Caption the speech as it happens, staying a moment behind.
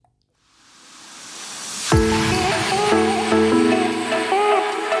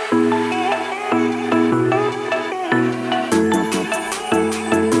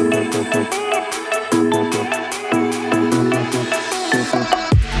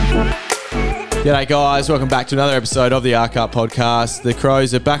G'day guys, welcome back to another episode of the Ark Up podcast. The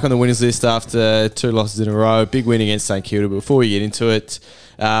Crows are back on the winners list after 2 losses in a row. Big win against St Kilda. But before we get into it,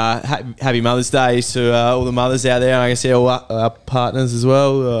 happy Mother's Day to all the mothers out there. And I guess all our partners as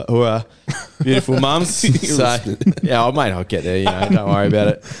well, who are beautiful mums. So yeah, mate, I'll get there. You know, don't worry about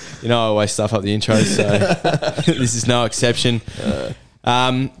it. You know, I always stuff up the intro, so this is no exception.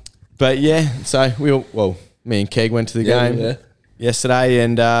 But yeah, so me and Keg went to the game yesterday,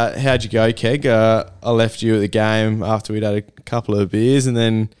 and how'd you go, Keg? I left you at the game after we'd had a couple of beers, and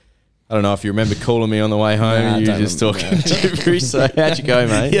then I don't know if you remember calling me on the way home. Nah, you were just talking gibberish. So how'd you go,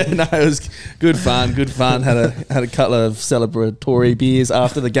 mate? Yeah, no, it was good fun. Good fun. Had a couple of celebratory beers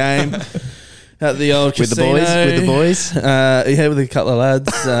after the game at the old casino. With the boys. Yeah, with a couple of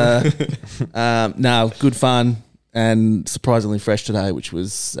lads. No, good fun. And surprisingly fresh today, which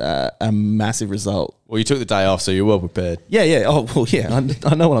was a massive result. Well, you took the day off, so you're well prepared. Yeah. Oh, well, yeah.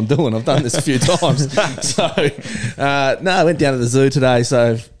 I know what I'm doing. I've done this a few times. So, I went down to the zoo today,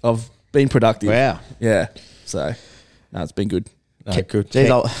 so I've been productive. Wow. Yeah. So, no, it's been good. No, good.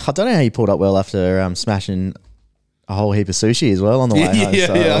 Jeez, I don't know how you pulled up well after smashing a whole heap of sushi as well on the way home.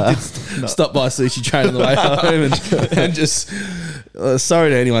 I did stop by a sushi train on the way home and just... sorry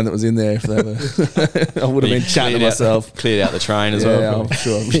to anyone that was in there if they were. I would have been chatting to myself. Cleared out the train as well. I'm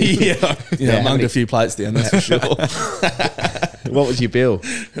sure. Yeah, munged a few plates down, that's for sure. What was your bill?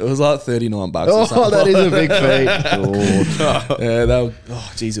 It was like $39 or something. Oh, that is a big feat. Yeah,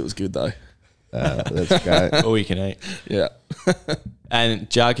 geez, it was good though. That's great. All you can eat. Yeah. And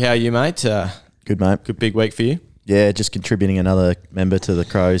Jug, how are you, mate? Good, mate. Good big week for you? Yeah, just contributing another member to the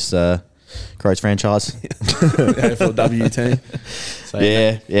Crows franchise. AFLW team. So,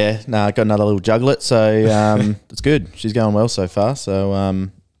 yeah. No, I got another little juglet, so it's good. She's going well so far. So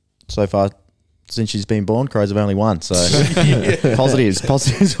far since she's been born, Crows have only won. So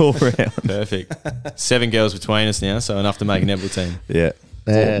positives all around. Perfect. 7 girls between us now, so enough to make a netball team. Yeah.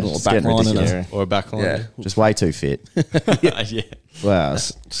 Or a back line or a back line. Yeah. Just way too fit. Yeah. Well,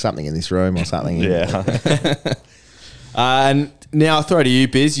 something in this room or something. And now I'll throw to you,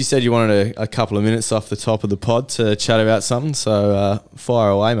 Biz. You said you wanted a couple of minutes off the top of the pod to chat about something, so fire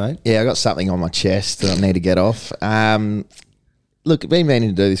away, mate. Yeah, I got something on my chest that I need to get off. Look, I've been meaning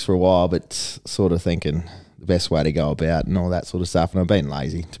to do this for a while, but sort of thinking the best way to go about and all that sort of stuff, and I've been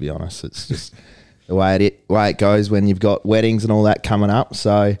lazy, to be honest. It's just the way it goes when you've got weddings and all that coming up.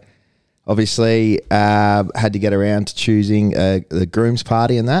 So obviously had to get around to choosing the groom's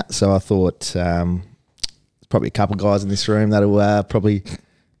party and that, so I thought... probably a couple of guys in this room that'll probably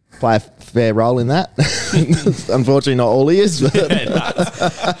play a fair role in that. Unfortunately, not all ears, but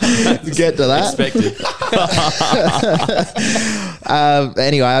to get to that. Expected.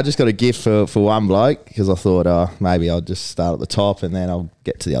 Anyway, I just got a gift for one bloke because I thought, maybe I'll just start at the top and then I'll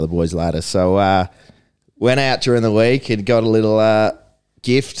get to the other boys later. So went out during the week and got a little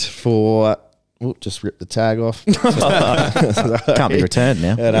gift for... Oh, just rip the tag off. Can't be returned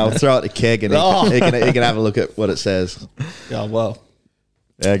now. And I'll throw it to Keg and he can have a look at what it says. Oh, well.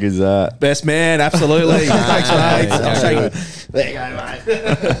 How good's that? Best man, absolutely. Thanks, mate. There you go, mate.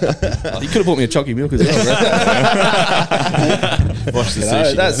 You could have bought me a chocky milk as well. Watch the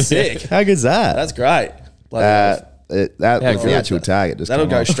sushi. That's sick. How good's that? That's great. That was the actual target. That'll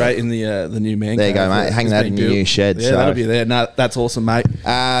go straight in the new man. There you go, mate. Hang that in your new shed. Yeah, that'll be there. No, that's awesome, mate.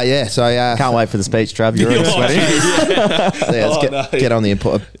 So can't wait for the speech, Trav. You're already sweating. Let's get on the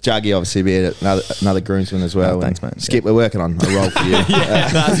import. Juggy obviously be another groomsman as well. Oh, thanks, mate. Skip, we're working on a role for you.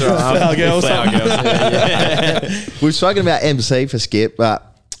 That's right. Flower girls. We've spoken about MC for Skip,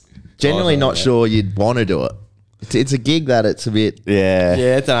 but genuinely not sure you'd want to do it. It's a gig that it's a bit...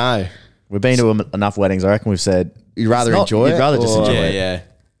 Yeah, I don't know. We've been to enough weddings. I reckon we've said... You'd rather enjoy it? You'd rather just enjoy it.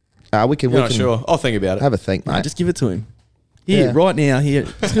 Yeah. We can... You're not sure. I'll think about it. Have a think, mate. Just give it to him. Here, right now, here.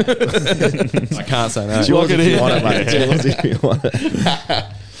 I can't say no. Yours if you want it, mate. Yours if you want it.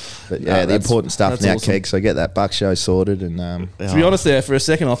 But yeah, the important stuff now, awesome. Keg. So get that buck show sorted. And to be honest, there for a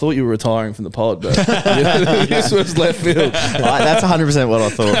second, I thought you were retiring from the pod, but this was left field. That's 100% what I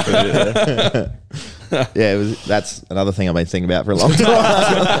thought. Yeah, that's another thing I've been thinking about for a long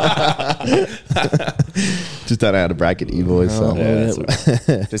time. Just don't know how to break it to you boys.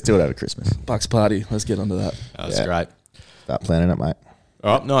 Just do it over Christmas. Bucks party. Let's get onto that. That's great. Start planning it, mate.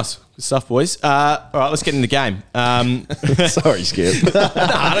 All right, nice. Good stuff, boys. All right, let's get in the game. Sorry, Skip. No,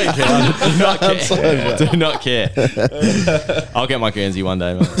 I don't care. Do not care. I'll get my Guernsey one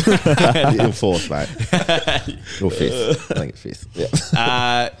day, mate. You're fourth, mate. Or fifth. I think it's fifth.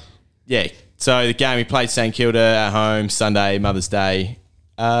 Yeah. So the game, we played St Kilda at home Sunday, Mother's Day.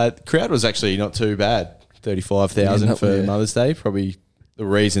 The crowd was actually not too bad. 35,000 for Mother's Day. Probably the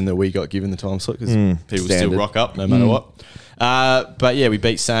reason that we got given the time slot because people still standard. rock up no matter what. But yeah, we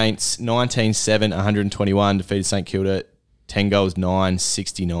beat Saints 19-7, 121, defeated St Kilda 10 goals,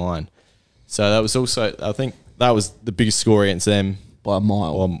 9-69. So that was also, I think that was the biggest score against them. by a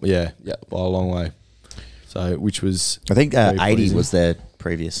mile. Yeah, by a long way. So, which was... I think very 80 pleasing. was their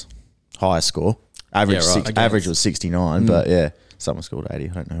previous highest score. Average, Yeah, right. average was 69, but yeah, someone scored 80.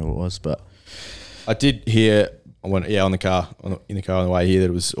 I don't know who it was, but... I did hear, in the car on the way here, that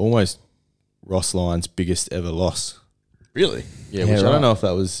it was almost Ross Lyon's biggest ever loss. Really? Yeah, which I don't know if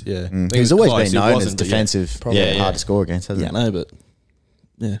that was, I think He's it was always close. been It known as wasn't, but defensive, yeah. Yeah, hard yeah. to score against, hasn't Yeah, no, but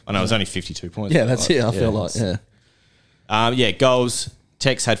yeah. I know it was only 52 points. Yeah, that's it. I feel like, yeah. Goals.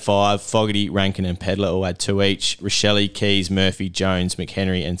 Tex had 5. Fogarty, Rankin and Pedler all had 2 each. Rochelle, Keys, Murphy, Jones,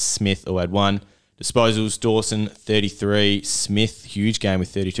 McHenry and Smith all had 1. Disposals, Dawson, 33. Smith, huge game with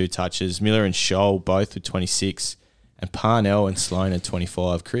 32 touches. Miller and Scholl, both with 26. And Parnell and Sloan had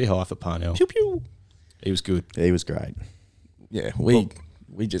 25. Career high for Parnell. Pew pew. He was good. Yeah, he was great. Yeah, we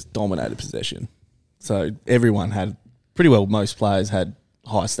just dominated possession. So everyone had pretty well. Most players had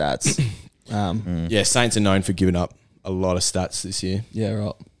high stats. Yeah, Saints are known for giving up a lot of stats this year. Yeah,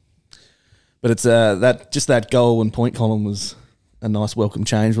 right. But it's that goal and point column was a nice welcome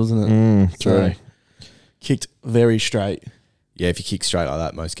change, wasn't it? True. Kicked very straight. Yeah, if you kick straight like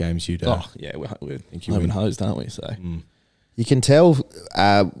that, most games you'd... Oh yeah, we're think you having win. hosed, aren't we? So You can tell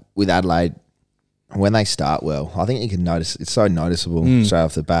with Adelaide when they start well. I think you can notice it's so noticeable straight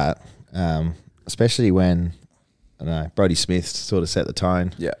off the bat, especially when I don't know Brodie Smith sort of set the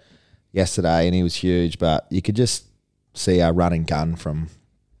tone yesterday, and he was huge. But you could just see our run and gun from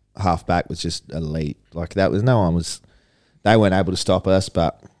half back was just elite. Like that was they weren't able to stop us,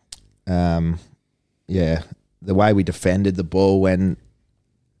 but yeah, the way we defended the ball when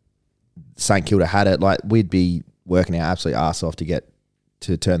St Kilda had it, like we'd be working our absolute arse off to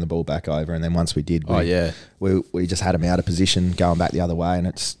turn the ball back over, and then once we did, we just had them out of position going back the other way, and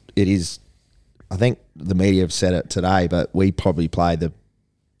it is. I think the media have said it today, but we probably play the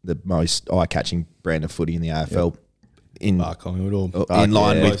most eye-catching brand of footy in the AFL in Collingwood or in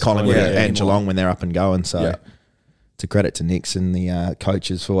line with Collingwood Yeah, and Geelong when they're up and going. So, to credit to Nix and the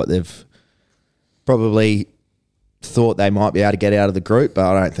coaches for what they've probably thought they might be able to get out of the group, but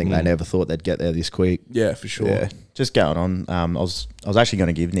I don't think they never thought they'd get there this quick. yeah, for sure. Yeah. Just going on, I was actually going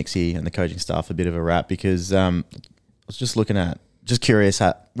to give Nixie and the coaching staff a bit of a rap because I was just curious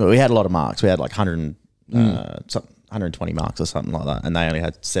we had a lot of marks. We had like 120 marks or something like that, and they only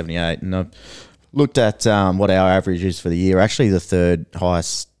had 78. And I've looked at what our average is for the year. Actually, the third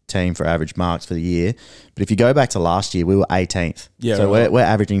highest team for average marks for the year. But if you go back to last year, we were 18th. Yeah, so right. we're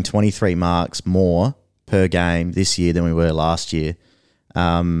averaging 23 marks more per game this year than we were last year.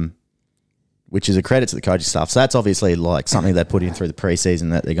 Which is a credit to the coaching staff. So that's obviously like something they put in through the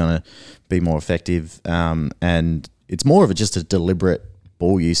preseason that they're going to be more effective. And it's more of just a deliberate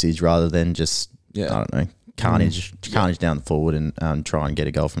ball usage rather than just, I don't know, carnage down the forward and try and get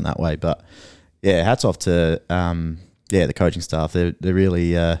a goal from that way. But yeah, hats off to the coaching staff. They're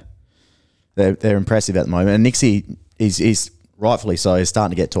really they're impressive at the moment. And Nixie is rightfully so. Is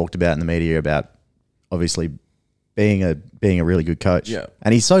starting to get talked about in the media about obviously being a really good coach. Yeah.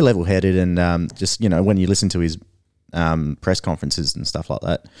 And he's so level headed and just when you listen to his press conferences and stuff like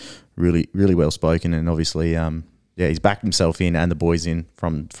that, really really well spoken, and obviously he's backed himself in and the boys in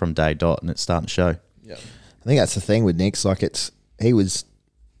from day dot, and it's starting to show. Yeah. I think that's the thing with Nix. Like he was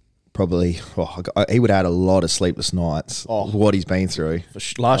probably he would have had a lot of sleepless nights. With what he's been through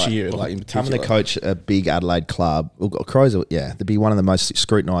Last year, in coming particular. to coach a big Adelaide club. Crows, they'd be one of the most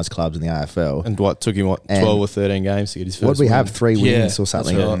scrutinised clubs in the AFL. And took him 12 or 13 games to get his first What did we win? have? 3 wins or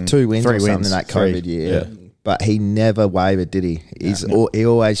something? that's right. 2 wins 3 or something wins. in that 3. COVID year. But he never wavered, did he? He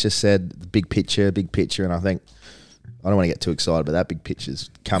always just said the big picture, and I think I don't want to get too excited, but that big picture's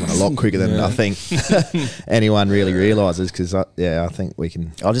coming a lot quicker than I think anyone really realises. Because I think we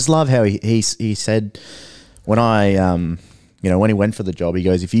can. I just love how he said when when he went for the job, he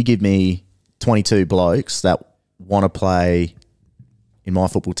goes, if you give me 22 blokes that want to play in my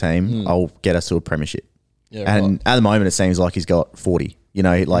football team, I'll get us to a premiership. Yeah, And at the moment, it seems like he's got 40.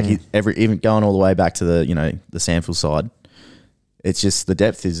 Even going all the way back to the the Sandfield side. It's just the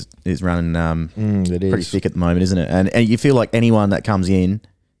depth is running pretty thick at the moment, isn't it? And you feel like anyone that comes in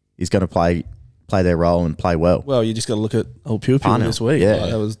is going to play their role and play well. Well, you just got to look at old Pew Parnell. this week. Yeah.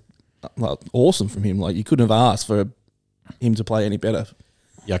 Like, that was awesome from him. Like you couldn't have asked for him to play any better.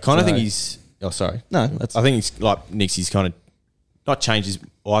 Yeah, I kind of think he's... Oh, sorry. No, that's I think he's like Nixie's kind of not changed his...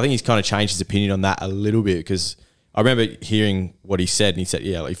 Well, I think he's kind of changed his opinion on that a little bit because I remember hearing what he said, and he said,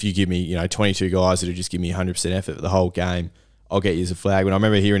 if you give me 22 guys that'll just give me 100% effort for the whole game, I'll get you as a flag. When I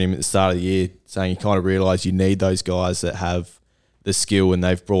remember hearing him at the start of the year saying he kind of realised you need those guys that have the skill, and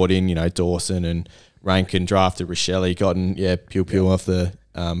they've brought in, Dawson and Rankin, drafted Rochelle, gotten, Pew off the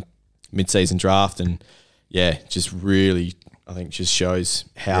mid-season draft, and, just really, I think, just shows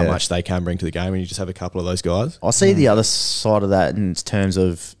how much they can bring to the game when you just have a couple of those guys. I see the other side of that in terms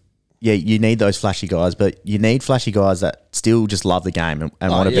of, you need those flashy guys, but you need flashy guys that still just love the game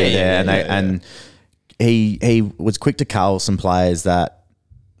and want to be there. And he was quick to cull some players that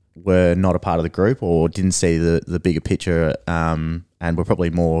were not a part of the group or didn't see the bigger picture, and were probably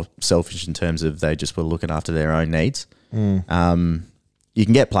more selfish in terms of they just were looking after their own needs. You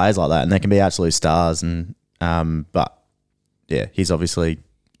can get players like that, and they can be absolute stars. And but he's obviously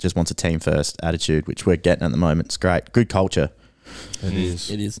just wants a team first attitude, which we're getting at the moment. It's great, good culture. It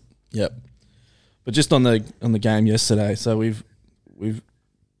is. Yep. But just on the game yesterday, so we've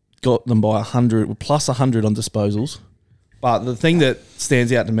got them by 100, plus 100 on disposals. But the thing that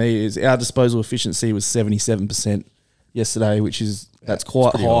stands out to me is our disposal efficiency was 77% yesterday, that's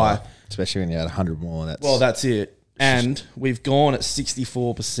quite high. Especially when you had 100 more. That's it. And we've gone at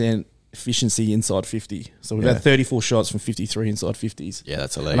 64% efficiency inside 50. So we've had 34 shots from 53 inside 50s. Yeah,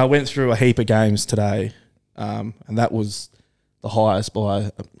 that's elite. And I went through a heap of games today, and that was the highest by,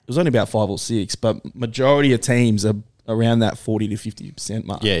 it was only about 5 or 6, but majority of teams are around that 40 to 50%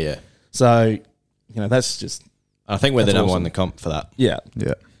 mark. Yeah. So, that's just... I think we're the number awesome. one in the comp for that. Yeah.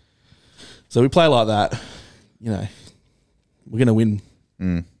 So we play like that, we're going to win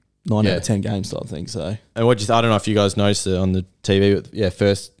 9 out of 10 games type thing. So, and I don't know if you guys noticed it on the TV, but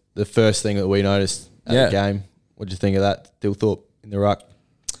the first thing that we noticed at the game, what did you think of that? Dilthorpe in the ruck.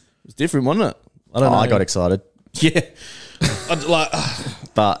 It was different, wasn't it? I don't know. I got excited. Yeah.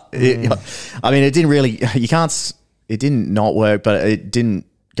 But it didn't really, it didn't not work, but it didn't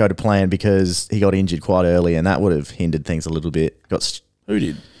go to plan because he got injured quite early, and that would have hindered things a little bit. Who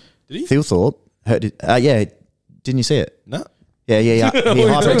did? Did he? Thilthorpe. Didn't you see it? No. Yeah. He What are you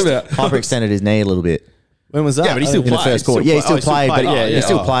talking about? hyperextended his knee a little bit When was that? Yeah, but he still in the played. first quarter. He He still still played, played. but Oh, he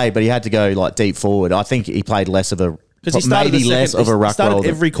still oh. played, but he had to go like deep forward. I think he played less of a Because he started maybe less of a ruck started role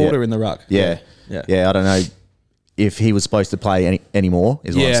than- every quarter in the ruck. Yeah. I don't know if he was supposed to play any more,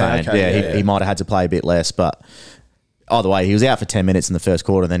 is what I'm saying. Okay, He might have had to play a bit less, but either way, he was out for 10 minutes in the first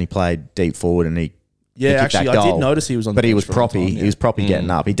quarter, then he played deep forward and he kicked Actually, that I did goal. notice he was on the But he bench was for a long proppy. time, He was proppy getting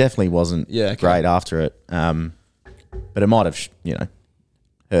up. He definitely wasn't great after it. But it might have,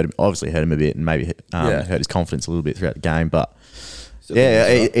 hurt him a bit and maybe hurt his confidence a little bit throughout the game. But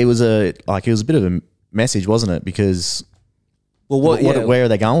it was a bit of a message, wasn't it? Because where are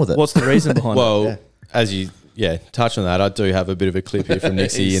they going with it? What's the reason behind it? Well, as you touch on that, I do have a bit of a clip here from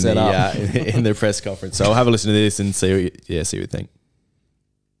Nixie in the press conference. So I'll have a listen to this and see what you think.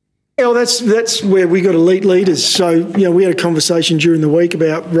 Well, that's where we got elite leaders. So, we had a conversation during the week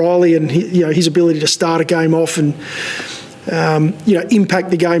about Riley and his ability to start a game off and impact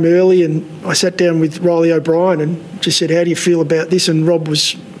the game early. And I sat down with Riley O'Brien and just said, "How do you feel about this?" And Rob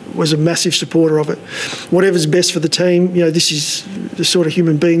was a massive supporter of it. Whatever's best for the team. This is the sort of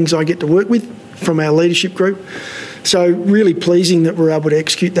human beings I get to work with from our leadership group. So really pleasing that we're able to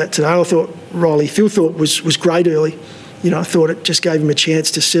execute that today. I thought Riley Thilthorpe was great early. I thought it just gave him a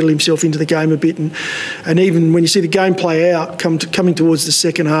chance to settle himself into the game a bit. And even when you see the game play out, coming towards the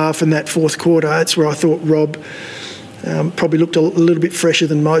second half and that fourth quarter, that's where I thought Rob probably looked a little bit fresher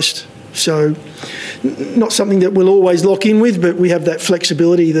than most. So not something that we'll always lock in with, but we have that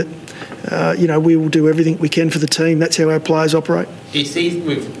flexibility that, we will do everything we can for the team. That's how our players operate. Do you see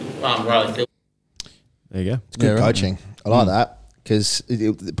with Riley Phil? There you go. It's good coaching. I like that because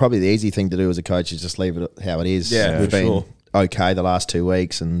probably the easy thing to do as a coach is just leave it how it is. Yeah, we've for been sure. okay the last 2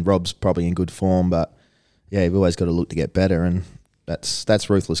 weeks, and Rob's probably in good form. But you've always got to look to get better, and that's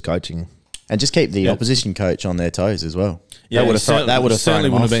ruthless coaching. And just keep the opposition coach on their toes as well. Yeah, that would have certainly thrown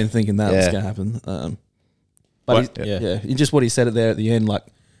him wouldn't off. have been thinking that was going to happen. But just what he said it there at the end, like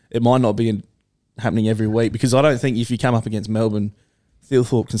it might not be happening every week because I don't think if you come up against Melbourne,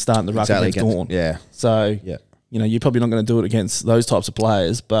 Thilthorpe can start in the ruck against Dawn. Yeah. So you're probably not going to do it against those types of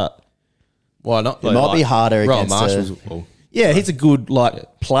players, but Why not? It might be harder Rowan against Marshall's. he's a good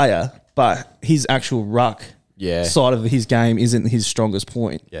player, but his actual ruck side of his game isn't his strongest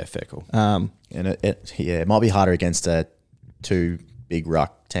point. Yeah, fair call. and it might be harder against a too big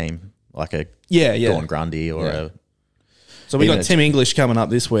ruck team like a Dawn Grundy or a. So we even got Tim English coming up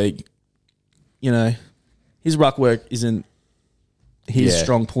this week. His ruck work isn't his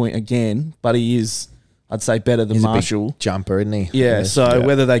strong point again, but he is, I'd say, better than He's Marshall. a big jumper, isn't he? Yeah. So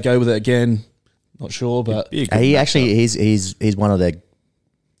whether they go with it again, not sure, but He actually he's one of their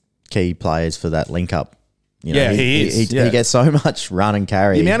key players for that link up You know, Yeah, he is. He gets so much run and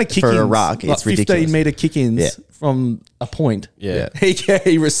carry. The amount of kick-ins, for a ruck, like it's ridiculous. 15-metre kick-ins Yeah. from a point. Yeah.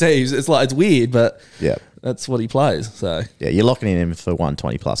 He receives. It's like, it's weird, but Yeah. that's what he plays. So Yeah, you're locking in him for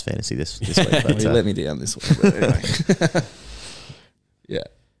 120 plus fantasy this week. But, he let me down this week. But anyway.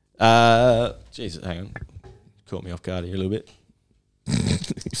 Yeah. Jesus, hang on. Caught me off guard here a little bit.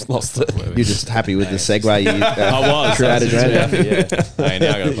 He's lost it. You're just happy with the segue you I was. created, right? Yeah. Hey,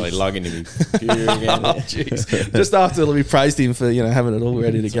 now I got to play log into me computer again. Oh, jeez. Just after we praised him for, having it all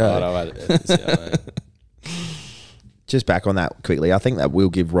ready to go. Right, I'll add it. Just back on that quickly, I think that will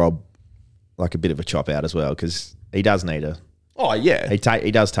give Rob like a bit of a chop out as well because he does need a. Oh, yeah. He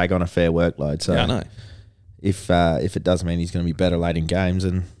does take on a fair workload. So Yeah, I know. if it does mean he's going to be better late in games,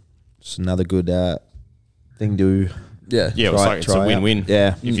 and it's another good thing to. Yeah. Yeah, it's a try out. win-win.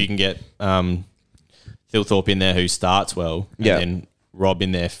 Yeah. If you can get Thilthorpe in there who starts well, and Yeah. then Rob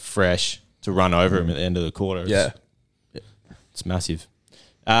in there fresh to run over him at the end of the quarter. Yeah. It's massive.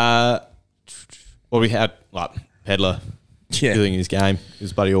 Well, we had like Pedler Yeah. doing his game. It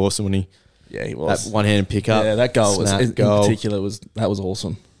was bloody awesome when he Yeah, he was. that one-handed pickup. Yeah, that goal was snap in goal. particular was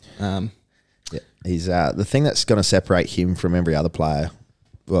awesome. Yeah. He's the thing that's going to separate him from every other player.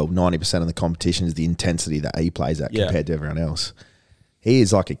 Well, 90% of the competition is the intensity that he plays at compared to everyone else. He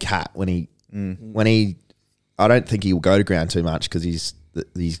is like a cat when he. I don't think he will go to ground too much because he's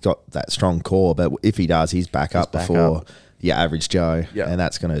got that strong core. But if he does, he's back up before your average Joe, and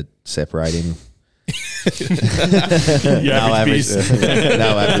that's going to separate him. No average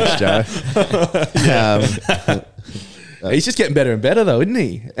Joe. He's just getting better and better, though, isn't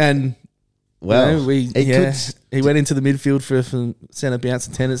he? And Well, he went into the midfield for centre bounce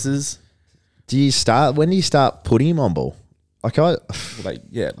and tennises. when do you start putting him on ball? Like I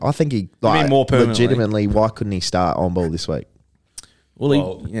think he mean more permanently? legitimately. Why couldn't he start on ball this week?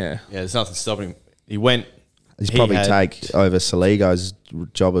 Well, Yeah, there's nothing stopping him. He went. He's He probably had- take over Saligo's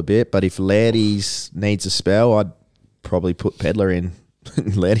job a bit, but if Lairdy's needs a spell, I'd probably put Pedler in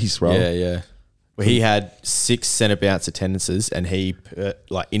Lairdy's role. Yeah. Well, he had 6 centre bounce attendances, and he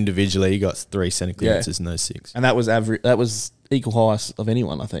individually got 3 centre clearances in those 6. and that was average. That was equal highest of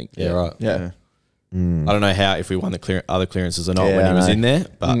anyone, I think. Yeah, right. Yeah. I don't know how if we won the other clearances or not Yeah, when I he was know. in there,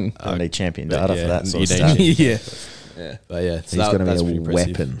 but I need champion but data yeah, for that sort of you stuff. need- Yeah. but yeah, He's going to that's be pretty a impressive.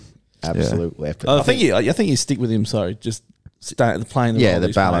 weapon, absolute weapon. I think you stick with him. Sorry, just playing the role the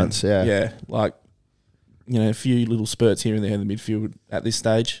he's balance, playing. yeah. Like a few little spurts here and there in the midfield at this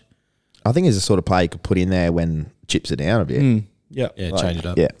stage. I think he's the sort of player you could put in there when chips are down a bit, Yeah, Yeah, change it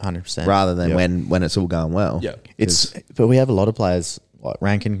up. Yeah, 100%. rather than when it's all going well. Yeah. But we have a lot of players like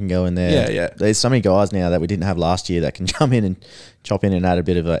Rankin can go in there. Yeah. There's so many guys now that we didn't have last year that can jump in and chop in and add a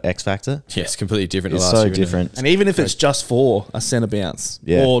bit of an X factor. Yeah, it's completely different. to It's last so year, isn't it? different. and even if it's just for a centre bounce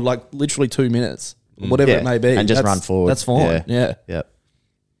or like literally 2 minutes, whatever Yeah, it may be, and just that's- run forward. That's fine. Yeah. Yep.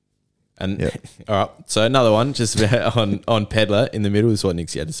 And all right, so another one just about on Pedler in the middle is what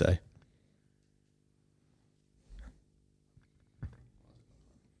Nick's had to say.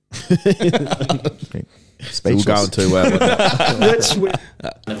 It's all going too well. That's,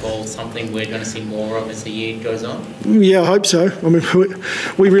 The ball, something we're going to see more of as the year goes on. yeah, I hope so. I mean,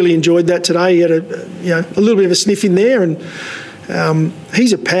 we really enjoyed that today. He had a little bit of a sniff in there, and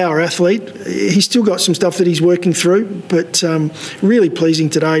he's a power athlete. He's still got some stuff that he's working through, but really pleasing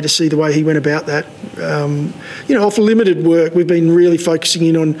today to see the way he went about that. Off limited work, we've been really focusing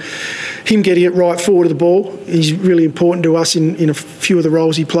in on him getting it right forward of the ball. He's really important to us in a few of the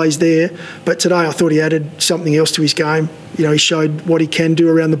roles he plays there. But today I thought he added something else to his game. He showed what he can do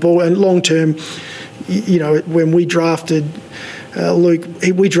around the ball. And long term, when we drafted Luke,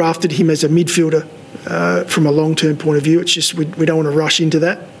 we drafted him as a midfielder from a long-term point of view. It's just we don't want to rush into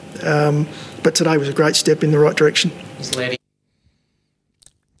that. But today was a great step in the right direction. It's Lairdy.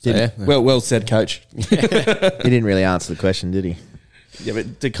 Well said, coach. He didn't really answer the question, did he? Yeah,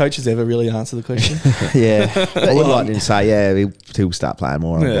 but do coaches ever really answer the question? Yeah, I would like to say, he'll start playing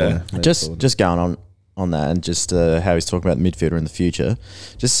more. Yeah. Just going on that and just how he's talking about the midfielder in the future.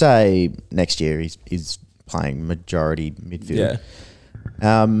 Just say next year he's playing majority midfield.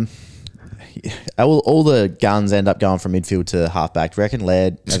 Yeah. All the guns end up going from midfield to halfback. Do you reckon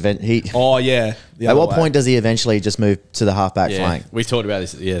Laird? Oh yeah. At what point does he eventually just move to the halfback flank? We talked about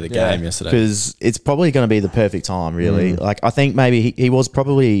this. The game yesterday. Because it's probably going to be the perfect time, really. Like I think maybe he was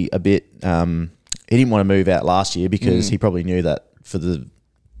probably a bit. He didn't want to move out last year because he probably knew that for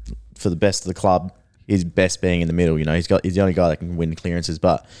the best of the club, his best being in the middle. He's the only guy that can win clearances,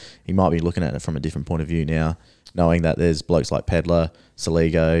 but he might be looking at it from a different point of view now, knowing that there's blokes like Pedler,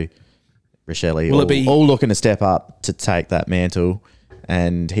 Saligo, Rochelle, all looking to step up to take that mantle,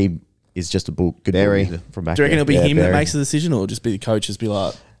 and he is just a good Barry. ball from back Do you reckon there. it'll be him that Barry. makes the decision, or just be the coach? Just be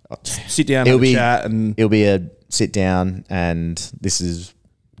like, sit down, It'll have a be- chat, and It'll be a sit down, and this is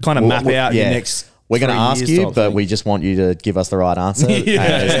kind of map out your yeah. next. We're going to 3 ask years you, type but thing. we just want you to give us the right answer. Yeah.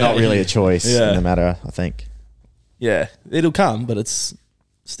 And it's not really a choice Yeah. in the matter, I think. Yeah, it'll come, but it's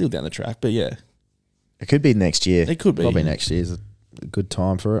still down the track. But yeah, It could be next year. it could be. Probably next year's a good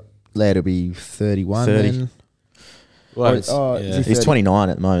time for it. Lad will be 31 30. then. Well, Oh, it's- oh, yeah. is he He's 30? 29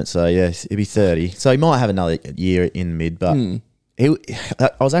 at the moment, so yeah, he'll be 30. So he might have another year in mid, but I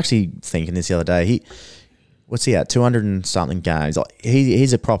was actually thinking this the other day. What's he at? 200 and something games. Like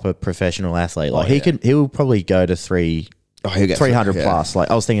he's a proper professional athlete. Like he'll probably go to He'll get 300 yeah. plus. Like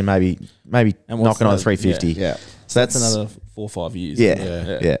I was thinking maybe And what's knocking on the- 350. Yeah. So That's that's another 4 or 5 years. yeah,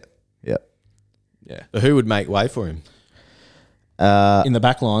 isn't yeah, it? yeah. But who would make way for him? In the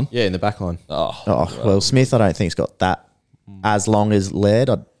back line. Yeah, in the back line. Oh well, Smith I don't think's got that as long as Laird.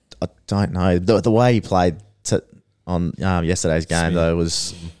 I don't know the way he played on yesterday's game though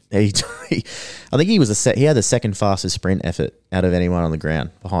was I think he was he had the second fastest sprint effort out of anyone on the ground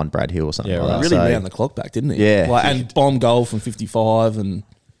behind Brad Hill or something. Yeah, like right. that. Really So- round the clock back, didn't he? Yeah. Like, and bomb goal from 55 and.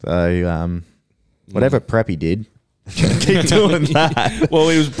 So whatever prep he did, keep doing that. Well,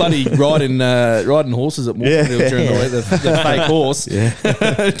 he was bloody riding horses at Morphettville during the week, the fake horse.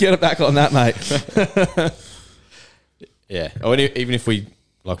 Yeah. Get it back on that, mate. Yeah. Oh, and even if we're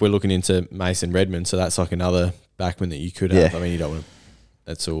looking into Mason Redmond, so that's like another backman that you could have. Yeah. I mean, you don't want to.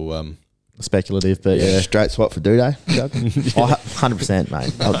 That's all. Speculative, but yeah, Straight swap for Duday. 100%,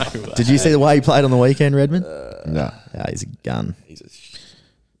 mate. Did you see the way he played on the weekend, Redmond? No. Yeah, he's a gun.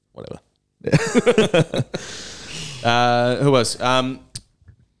 Whatever. Who else?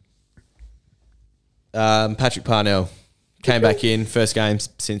 Patrick Parnell came back in first game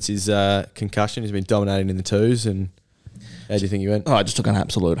since his concussion. He's been dominating in the twos. And how do you think he went? Oh, I just took an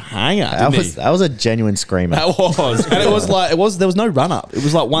absolute hanger. That was a genuine screamer. That was. And there was no run up. It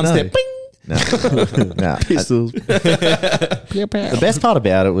was like one No. step. Bing! No. Pistols. The best part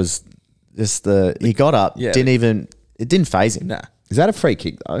about it was just he got up, Yeah. it didn't phase him. Nah. Is that a free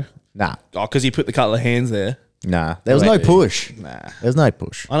kick though? Nah. Oh, because he put the couple of hands there. Nah. There was no push. Nah. There was no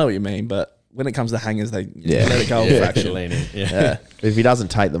push. I know what you mean, but when it comes to hangers, they Yeah. let it go a fraction. Lean in. Yeah. Yeah. If he doesn't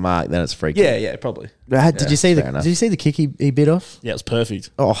take the mark, then it's a free kick. Yeah, probably. Did you see fair enough. Did you see the kick he bit off? Yeah, it was perfect.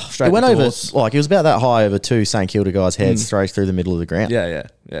 Oh, Straight it went to over doors. like it was about that high over two St Kilda guys' heads, straight through the middle of the ground. Yeah.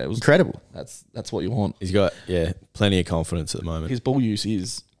 It was Incredible. That's what you want. He's got plenty of confidence at the moment. His ball use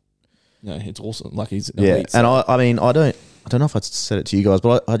is, it's awesome. Like he's Yeah, elite. and I mean, I don't know if I said it to you guys,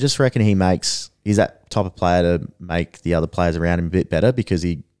 but I just reckon he's that type of player to make the other players around him a bit better because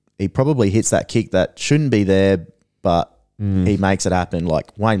he probably hits that kick that shouldn't be there, but he makes it happen.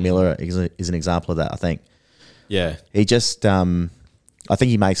 Like Wayne Miller is an example of that. I think. Yeah. He just, I think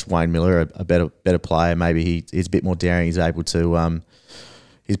he makes Wayne Miller a better player. Maybe he's a bit more daring. He's able to,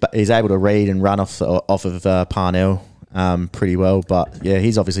 he's able to read and run off of Parnell pretty well. But yeah,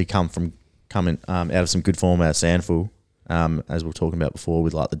 he's obviously coming out of some good form out of Sandful, as we were talking about before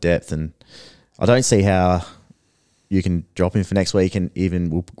with like the depth, and I don't see how you can drop him for next week, and even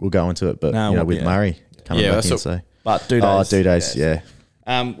we'll go into it. But with Murray coming back in, so But Dudays. oh, Dudays, yeah.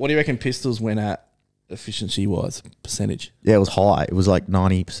 What do you reckon Pistols went at efficiency wise percentage? Yeah, it was high. It was like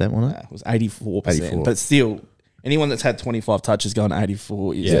 90%, wasn't it? It was 84%. 84. But still, anyone that's had 25 touches going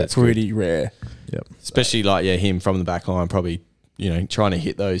 84 is it's pretty rare. Yep. Especially him from the back line, probably trying to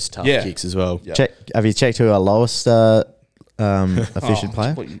hit those tough kicks as well. Yeah. Have you checked who our lowest efficient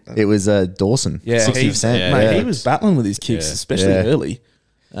player? It was Dawson. Yeah, 60%. Mate, he was battling with his kicks, especially Yeah. early.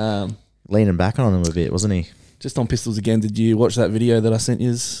 Leaning back on him a bit, wasn't he? Just on Pistols again, did you watch that video that I sent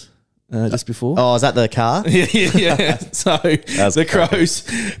you just before? Oh, is that the car? yeah. So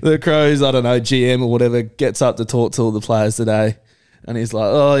the Crows, I don't know, GM or whatever, gets up to talk to all the players today. And he's like,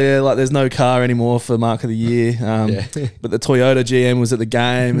 oh, yeah, like there's no car anymore for Mark of the Year. But the Toyota GM was at the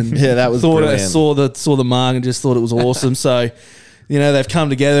game and Yeah, that was brilliant. saw the mark and just thought it was awesome. So, they've come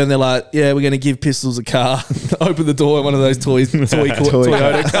together and they're like, yeah, we're going to give Pistols a car. Open the door and one of those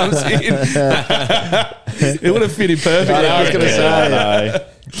Toyota comes in. It would have fitted perfectly. I was going to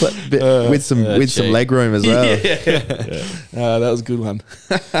say. With some leg room as well. That was a good one.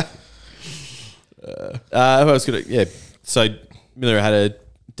 Who else could so Miller had a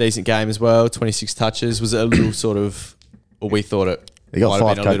decent game as well, 26 touches. Was it a little sort of, or we thought it He got might have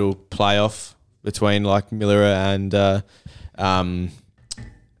 5 been a little playoff between Miller and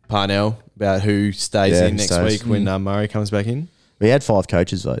Parnell about who stays Yeah, in who next stays. week when Murray comes back in? We had 5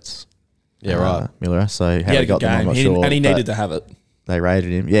 coaches' votes. Yeah, right. Miller. So how He had he a got good them, I'm game. not He sure. and he but needed to have it. They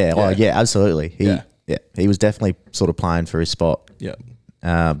rated him. Yeah. Yeah, absolutely. He Yeah. he was definitely sort of playing for his spot. Yeah.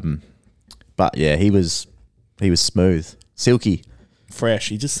 But yeah, he was smooth, silky. Fresh.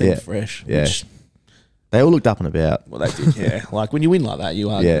 He just seemed fresh. Yeah. Which, They all looked up and about. well, they did. Yeah. Like when you win like that, you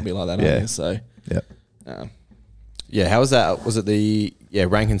are going to be like that, aren't you? So. Yeah. Yeah, how was that? Was it the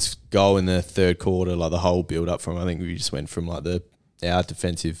Rankin's goal in the third quarter, like the whole build up from? I think we just went from like our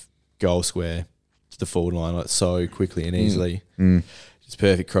defensive goal square to the forward line like so quickly and easily. Just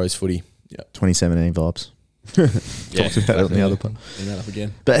perfect Crows footy. Yeah, 2017 vibes. Yeah, Talked about it on the other part. Bring that up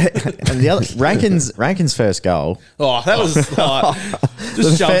again. But and the other Rankin's first goal. Oh, that was like,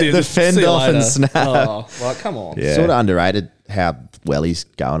 just jumped in. The just fend see you off and later. snap. Oh, well, come on. Yeah. Sort of underrated how well he's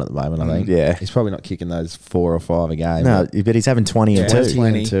going at the moment, I think. Yeah. He's probably not kicking those 4 or 5 a game. No, but he's having 20 and 2.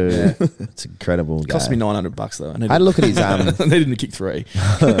 20. and 2. Yeah. It's incredible. Cost me $900 though. I had a look at his I needed to kick 3.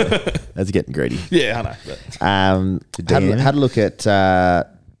 That's getting greedy. Yeah, I know. But. had a look at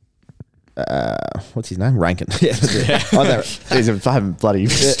what's his name? Rankin. He's a fucking bloody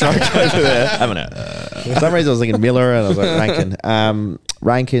stroke over there. Having it. For some reason I was thinking Miller and I was like Rankin.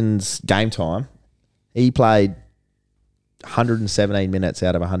 Rankin's game time, he played 117 minutes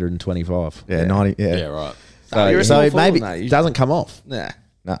out of 125. Yeah, 90. Yeah, Yeah, right. You're a So small it maybe forward, mate. doesn't come off. Nah.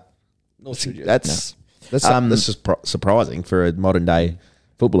 No. Not should you. That's just surprising for a modern day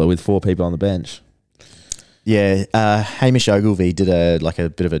footballer with 4 people on the bench. Yeah, Hamish Ogilvie did a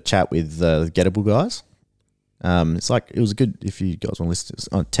bit of a chat with the Gettable guys. It was good if you guys want to listen. It's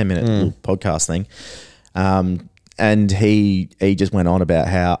a 10-minute little podcast thing. And he just went on about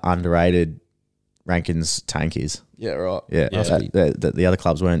how underrated Rankin's tank is. Yeah, right. Yeah, that the other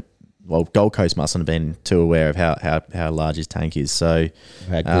clubs weren't. Well, Gold Coast mustn't have been too aware of how large his tank is. So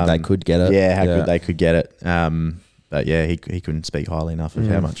How good they could get it. Yeah, how good they could get it. But yeah, he couldn't speak highly enough of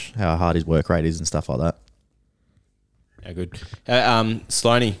how hard his work rate is and stuff like that. Yeah, good.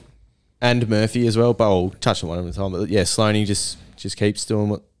 Sloaney and Murphy as well. But I'll touch on one at a time. But yeah, Sloaney just keeps doing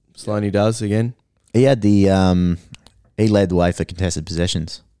what Sloaney does again. He had he led the way for contested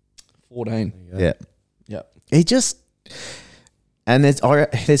possessions. 14. Yeah. Yep. He just and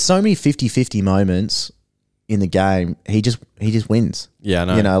there's so many 50-50 moments in the game. He just wins. Yeah, I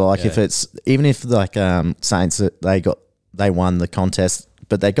know. You know, like if it's even if like Saints they won the contest,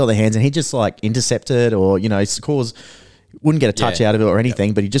 but they got their hands and he just like intercepted or wouldn't get a touch out of it or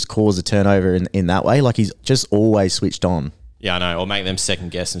anything, but he just caused a turnover in that way. Like he's just always switched on. Yeah, I know. Or make them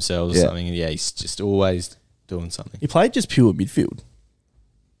second guess themselves or something. Yeah, he's just always doing something. He played just pure midfield.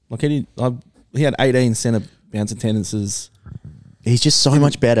 Like he had 18 centre bounce attendances. He's just so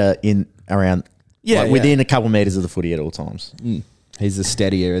much better within a couple of metres of the footy at all times. He's the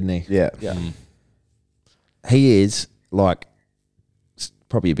steadier, isn't he? Yeah. Yeah. He is like, it's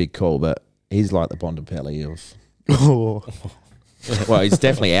probably a big call, but he's like the Bontempelli of. Well, he's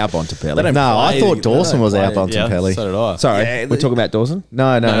definitely our Bontempelli. No, I thought Dawson was our Yeah, Bontempelli. so did I. Sorry, Yeah, we're talking about Dawson?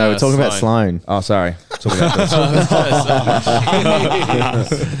 No, we're talking about Sloane. Sloane. Oh, sorry. Talking about Dawson.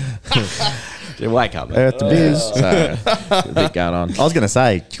 Yeah, wake up, mate. At the biz. Sorry. A bit going on. I was going to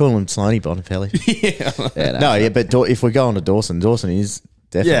say, call him Sloaney Bontempelli. Yeah, but if we're going to Dawson is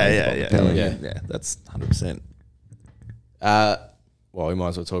definitely Bontempelli. Yeah, that's 100%. Well, we might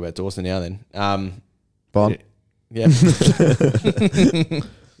as well talk about Dawson now then. Bond. Yeah.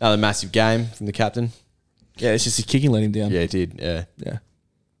 Another massive game from the captain. Yeah, it's just his kicking let him down. Yeah, it did. Yeah. Yeah.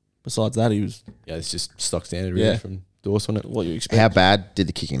 Besides that, he was It's just stock standard really from Dawson. what you expect. How bad did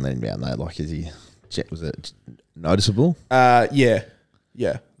the kicking let him down though? Like, was it noticeable? Yeah.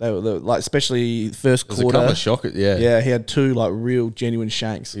 They were like, especially the first There's a quarter. couple of shockers. Yeah. Yeah, he had 2 like real genuine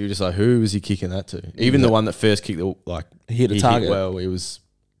shanks. So you were just like, who was he kicking that to? Even the one that first kicked, He hit a target. well, it was.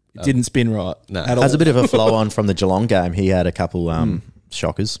 It didn't spin right. No. At all. As a bit of a flow on from the Geelong game, he had a couple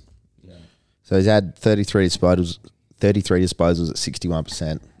shockers. So he's had 33 disposals at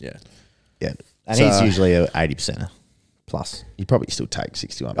 61%. Yeah. Yeah. And So- he's usually a 80% plus. He probably still takes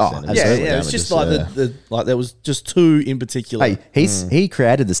 61%. Oh, of absolutely. Yeah, it's just like the like there was just 2 in particular. Hey, he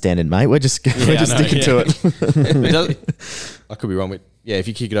created the standard, mate. We're just sticking to it. I could be wrong, but yeah, if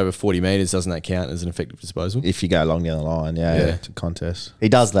you kick it over 40 metres, doesn't that count as an effective disposal? If you go along down the line, to contest. He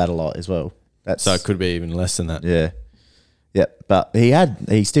does that a lot as well. So it could be even less than that. Yeah. Yeah. But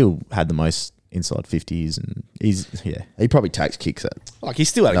he still had the most inside 50s and He probably takes kicks at. like he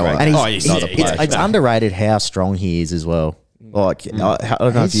still had a No, great and game. he's, another player. it's underrated how strong he is as well. Like I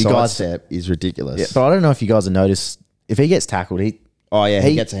don't know if His you guys sidestep is ridiculous. yeah, but I don't know if you guys have noticed if he gets tackled, he gets a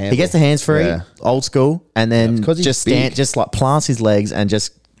handful. He gets the hands free, Yeah. old school, and then it's 'cause he's big. just like plants his legs and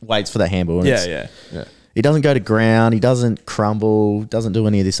just waits for that handball. And Yeah. He doesn't go to ground. He doesn't crumble. Doesn't do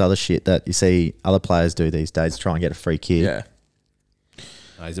any of this other shit that you see other players do these days. Try and get a free kick. Yeah.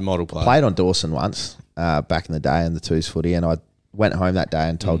 No, he's a model player. Played on Dawson once back in the day in the twos footy, and I went home that day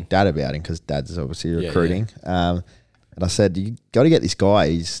and told Dad about him because Dad's obviously recruiting. And I said, you got to get this guy.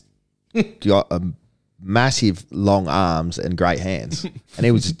 He's got a massive long arms and great hands. And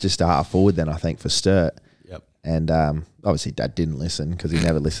he was just a half forward then, I think, for Sturt. Yep. And obviously Dad didn't listen because he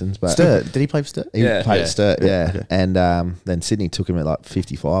never listens. But Sturt, did he play for Sturt? He played at Sturt, yeah. Okay. And then Sydney took him at like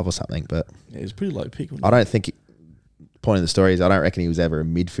 55 or something. But it was pretty low pick. I don't think... Point of the story is I don't reckon he was ever a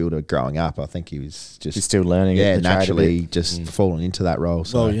midfielder growing up. I think he was just... He's still learning. naturally just falling into that role.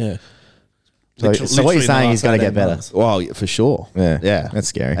 So. Oh, yeah. So what you're saying, he's going to get better? Well, for sure. Yeah. That's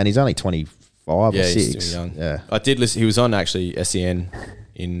scary. And he's only 25 or 6. He's still young. Yeah. I did listen. He was on actually SEN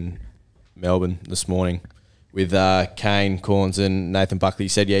in Melbourne this morning with Kane, Corns and Nathan Buckley. He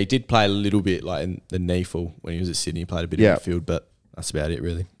said, he did play a little bit like in the knee full when he was at Sydney. He played a bit of midfield, but that's about it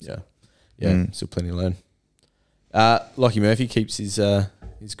really. So, still plenty to learn. Lockie Murphy keeps his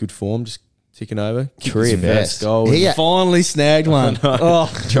good form, just ticking over. Career best. Goal. He finally snagged one.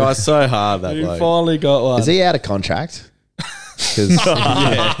 Tries so hard, that He bloke. finally got one. Is he out of contract? Because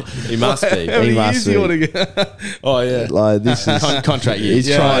He must be. How many must years do you be. want to get? Oh, yeah. like this is Contract years.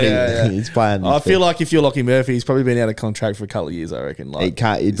 he's trying. He's playing. I feel like if you're Lockie Murphy, he's probably been out of contract for a couple of years, I reckon. Like, he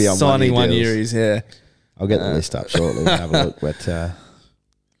can't. He'd be on signing 1 year. year. deals. He's I'll get the list up shortly and have a look.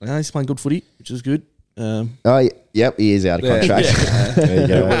 But he's playing good footy, which is good. yep, he is out of contract. There you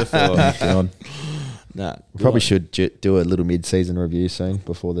go. We probably should do a little mid-season review soon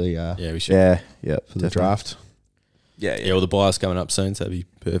before the We should. Yeah. for the draft. Yeah, well, the buy's coming up soon, so it'd be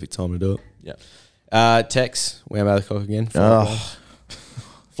perfect time to do it. Yeah. Tex, Wham Cock again.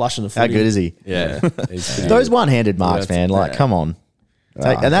 Flushing the How footy. good is he? Yeah. He's pretty Those good. one-handed marks, man. Like, come on.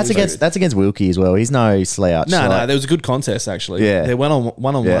 And that's against Wilkie as well. He's no slouch. No, there was a good contest actually. Yeah. Their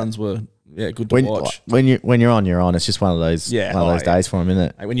one-on-ones were good to watch. When you're on, you're on. It's just one of those days for him, isn't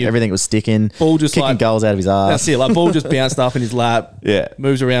it? Like when Everything was sticking. Ball just kicking goals out of his ass. That's it. Like ball just bounced up in his lap. Yeah.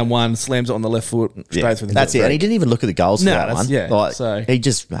 Moves around one, slams it on the left foot, straight through the That's it. And he didn't even look at the goals for that that's- one. yeah, Like, so- he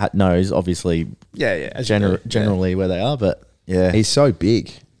just knows, obviously, as you do. generally where they are. But yeah, He's so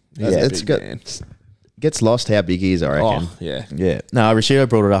big. He's It's a big man. gets lost how big he is, I reckon. Oh, yeah. yeah. No, Rashido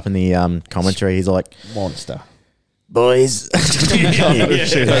brought it up in the commentary. He's like, Monster. boys.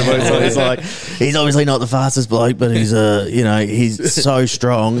 He's like, he's obviously not the fastest bloke, but he's he's so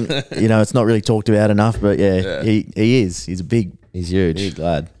strong. It's not really talked about enough, but he is. He's He's huge. big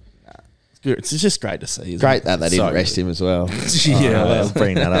lad. It's good. It's just great to see. isn't Great it? that they didn't rest him as well. Yeah. I was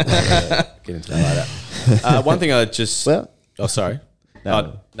bringing that up. Get into that later. One thing I just... Well- sorry.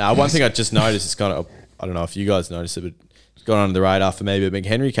 No, one thing I just noticed is kind of... I don't know if you guys noticed it, but it's gone under the radar for me, but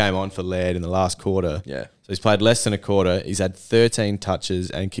McHenry came on for Laird in the last quarter. Yeah. So he's played less than a quarter. He's had 13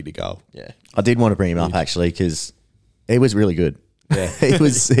 touches and kicked a goal. Yeah. I did want to bring him up actually because he was really good. Yeah. he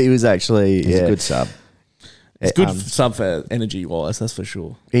was actually He's a good sub. It's good sub for energy wise, that's for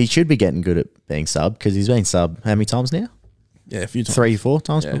sure. He should be getting good at being sub because he's been sub how many times now? Yeah, a few times. 3-4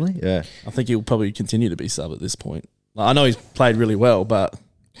 times Yeah. probably. Yeah. I think he'll probably continue to be sub at this point. Like, I know he's played really well, but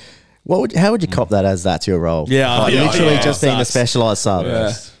How would you cop that as that's your role? Like, literally just being a specialised sub.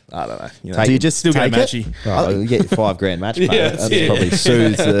 I don't know. Do you just still get take matchy. it? Oh, you get $5,000 match pay. Yeah, That's yeah. probably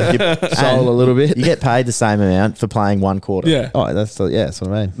soothes the soul a little bit. You get paid the same amount for playing one quarter. Yeah. Oh, that's what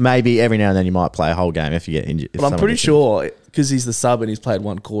I mean. Maybe every now and then you might play a whole game if you get injured. But I'm pretty sure because he's the sub and he's played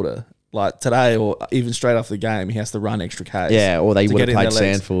one quarter, like today or even straight after the game, he has to run extra Ks. Yeah, or they to would get have in played their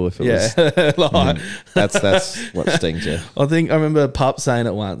legs. Sandful if it was. Like, That's what stings you. I remember Pup saying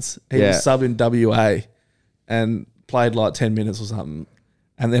it once. He was sub in WA and played like 10 minutes or something.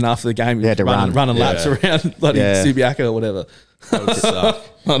 And then after the game, he had was to run. running laps around bloody Subiaco or whatever. That would suck.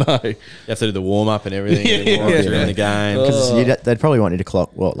 I know. You have to do the warm-up and everything. Yeah. Warm up during the game. Because they'd probably want you to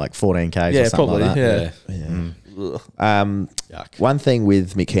clock, like 14 Ks Yeah, or something probably. like that. Yeah. One thing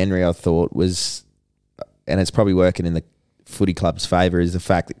with McHenry I thought was, and it's probably working in the footy club's favour, is the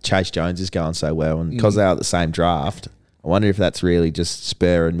fact that Chase Jones is going so well. And because they are at the same draft, I wonder if that's really just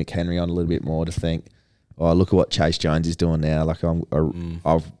spurring McHenry on a little bit more to think, oh, look at what Chase Jones is doing now. Like, I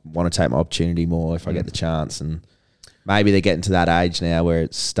want to take my opportunity more if I get the chance. And maybe they're getting to that age now where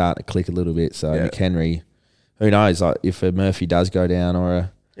it's starting to click a little bit. So McHenry, who knows, like if a Murphy does go down or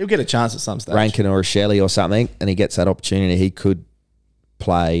a He'll get a chance at some stage. Rankin or a Shelley or something, and he gets that opportunity, he could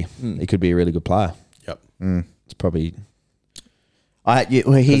play. He could be a really good player. Yep. It's probably...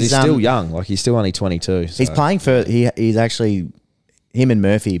 He's still young. Like, he's still only 22. So. He's playing for. He's actually, him and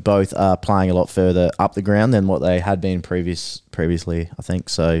Murphy both are playing a lot further up the ground than what they had been previously. I think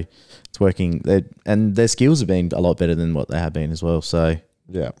so. It's working, and their skills have been a lot better than what they have been as well. So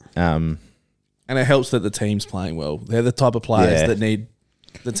yeah, and it helps that the team's playing well. They're the type of players that need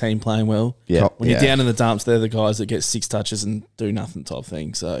the team playing well. Yeah. When you're down in the dumps, they're the guys that get 6 touches and do nothing type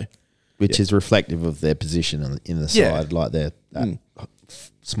thing. So, which is reflective of their position in the side, like their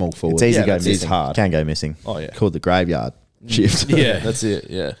small forward. It's easy to go It's missing. hard. Can go missing. oh yeah, Called the graveyard shift. yeah, that's it.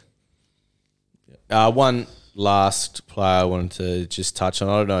 Yeah, One last player I wanted to just touch on.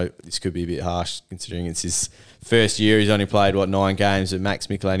 I don't know, this could be a bit harsh considering it's his first year. He's only played 9 games. But Max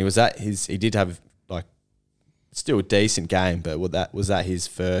Michelini, was that his? He did have still a decent game, but was that his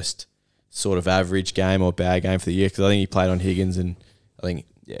first sort of average game or bad game for the year? Because I think he played on Higgins, and I think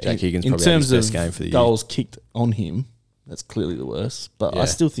Jack Higgins in probably had his terms best of game for the year. goals kicked on him, that's clearly the worst. But Yeah. I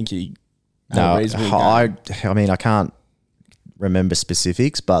still think he. No, I I mean, I can't remember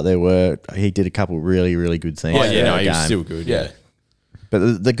specifics, but he did a couple really, really good things. Oh yeah, no, for he the was game. still good. Yeah,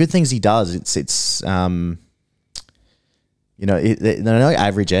 But the good things he does, they're no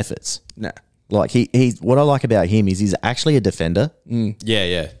average efforts. Nah. Like he what I like about him is he's actually a defender.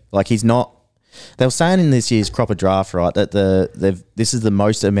 yeah. Like he's not. They were saying in this year's Cropper draft, right, that this is the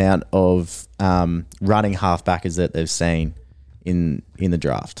most amount of running halfbackers that they've seen in the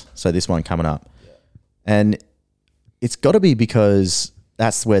draft. So this one coming up, and it's got to be because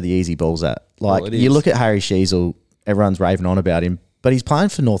that's where the easy ball's at. Like Well, it you is. look at Harry Sheasel, everyone's raving on about him, but he's playing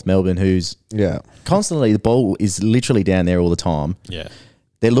for North Melbourne, who's constantly the ball is literally down there all the time. Yeah.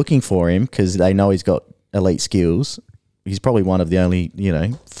 They're looking for him because they know he's got elite skills. He's probably one of the only,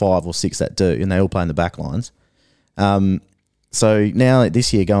 5 or 6 that do, and they all play in the back lines. So now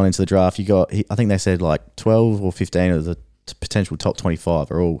this year going into the draft, I think they said like 12 or 15 of the potential top 25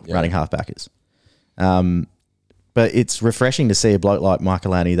 are all running halfbackers. But it's refreshing to see a bloke like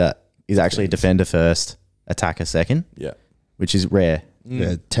Michelini that is actually a defender first, attacker second, which is rare.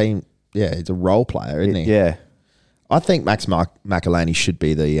 The team, he's a role player, isn't he? Yeah. I think Max Michelini should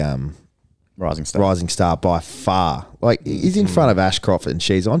be the Rising star. rising star by far. Like, he's in front of Ashcroft and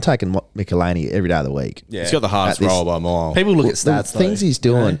Shees. I'm taking Michelini every day of the week. Yeah. He's got the hardest At this- role by a mile. People look at The stats. things he's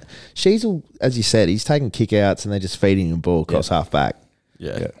doing. Shees, as you said, he's taking kick-outs and they're just feeding him ball across half-back.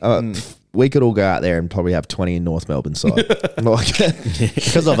 Yeah. We could all go out there and probably have 20 in North Melbourne side.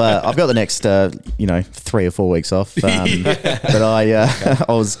 Because I've got the next 3 or 4 weeks off, but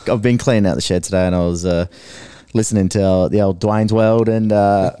I've been cleaning out the shed today, and I was listening to the old Dwayne's World and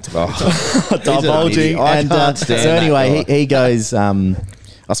divulging. I And can't so stand that anyway, guy. he goes.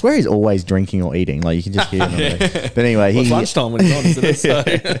 I swear he's always drinking or eating. Like you can just hear him. But anyway, It's lunchtime when he's on, isn't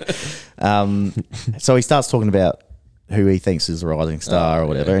it? so he starts talking about who he thinks is the rising star or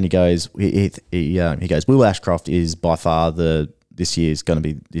whatever, and he goes, he goes, Will Ashcroft is by far this year's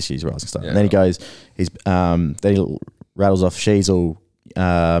rising star, and then he goes, then he rattles off Sheasel,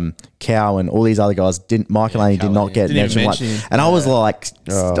 Cow, and all these other guys. Michelini did not get Didn't even mentioned. mention him. And I was like,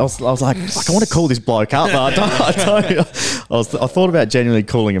 I was like, fuck, I want to call this bloke up, but I don't. I thought about genuinely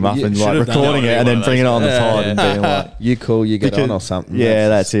calling him up and like should've done recording that. it and then bringing it on the pod and being like, You call, you get on or something. yeah,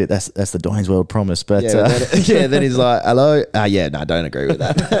 that's it. That's the Dwayne's World promise. But Then he's like, hello? No, don't agree with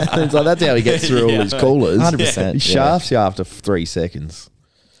that. It's like, that's how he gets through all his callers. 100%, He shafts you after 3 seconds.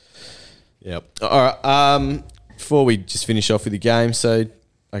 Yep. All right. Before we just finish off with the game, so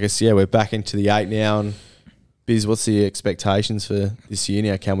I guess we're back into the 8 now. And Biz, what's the expectations for this year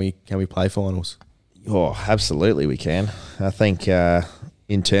now? Can we play finals? Oh, absolutely we can. I think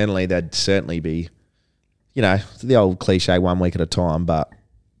internally they'd certainly be, the old cliche 1 week at a time, but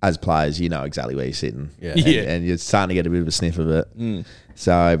as players, you know exactly where you're sitting. Yeah. And you're starting to get a bit of a sniff of it.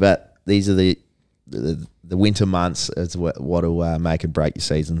 So, but these are the winter months as what will make and break your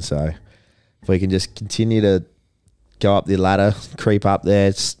season. So if we can just continue to go up the ladder, creep up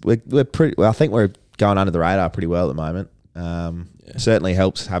there, we're pretty. Well, I think we're going under the radar pretty well at the moment. Certainly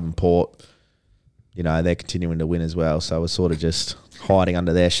helps having Port. They're continuing to win as well, so we're sort of just hiding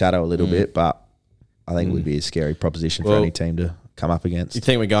under their shadow a little bit. But I think it would be a scary proposition for any team to come up against. You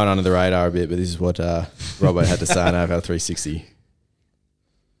think we're going under the radar a bit, but this is what Robbo had to say on AFL 360.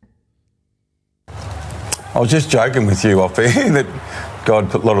 I was just joking with you off air that God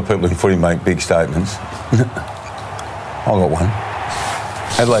put a lot of people in footy make big statements. I got one.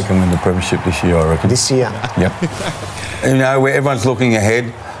 Adelaide can win the premiership this year, I reckon. This year? Yep. Where everyone's looking ahead.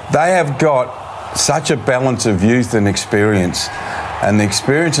 They have got such a balance of youth and experience. And the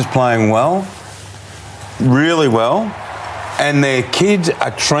experience is playing well, really well. And their kids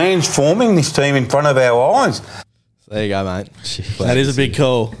are transforming this team in front of our eyes. There you go, mate. That is a big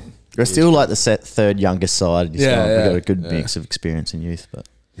call. we're still like the third youngest side. We've Yeah. got a good mix of experience and youth, but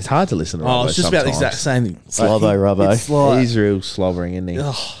It's hard to listen to. Oh, it's just about the exact same thing. Slobbo, Robbo. It's like, He's real slobbering, isn't he?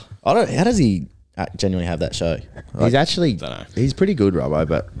 I don't. How does he genuinely have that show? He's actually, Dunno. he's pretty good, Robbo,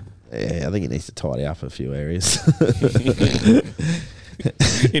 but I think he needs to tidy up a few areas.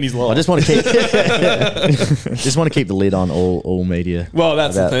 in his life. I just want to keep the lid on all media. Well,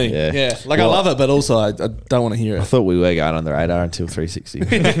 that's the thing. Yeah. Yeah. Like, I love it, but also I don't want to hear I it. thought we were going on the radar until 360,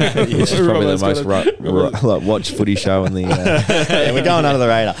 which is probably the most like watched footy show in the. Yeah, we're going under the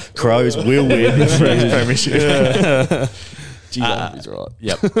radar. Crows will win the premiership. Gee, he's right.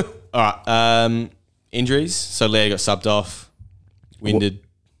 Yep. All right. Injuries. So Leah got subbed off. Winded.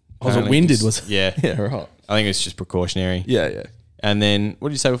 Was it winded? Was it? Yeah. Yeah, right. I think it's just precautionary. Yeah. And then, what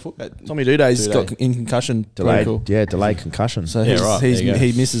did you say before? Tommy Duday's got in concussion protocol. Delayed concussion. So Yeah, right. he There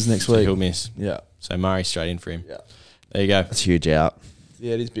you go. misses next So week. he'll miss. Yeah. So Murray straight in for him. Yeah. There you go. That's huge out,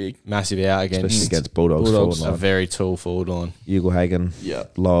 Yeah, it is big. Massive out especially against against Bulldogs. Bulldogs. Forward a line. very tall forward line. Ugelhagen, Yeah.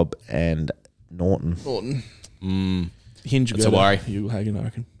 Lobb, and Norton. Norton. Mm. Hinge That's a worry. You Hagen, I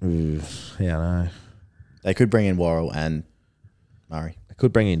reckon. Ooh, yeah, I know. They could bring in Worrell and Murray. They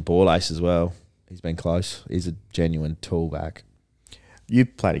could bring in Ball Ace as well. He's been close. He's a genuine tool back. You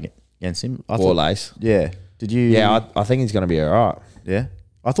played against him. Ball Ace. Yeah. Did you? Yeah, I think he's going to be all right. Yeah.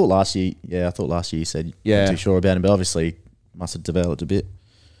 I thought last year. Yeah, I thought last year you said you weren't too sure about him, but obviously must have developed a bit.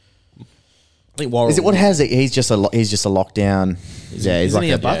 I think Warren. Is it what has it? He's just a lockdown. Yeah, he's Isn't like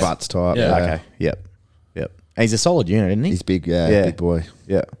he a a Butts? Butts type. Yeah. Yeah. Okay. Yep. And he's a solid unit, isn't he? He's big, Yeah. big boy.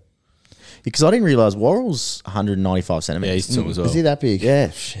 Yeah. Because I didn't realise Worrell's 195 Yeah, centimetres. he's tall as well. Is he that big? Yeah.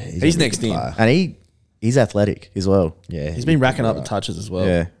 Shit, He's a next big in. player. And he's athletic as well. Yeah, He's been racking up the touches as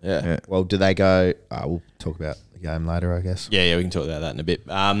well. Yeah. Well, do they go? We'll talk about the game later, I guess. Yeah, we can talk about that in a bit.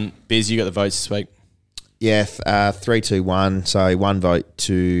 Biz, you got the votes this week. Yeah, 3-2-1. So 1 vote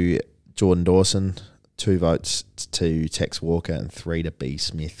to Jordan Dawson, 2 votes to Tex Walker, and 3 to B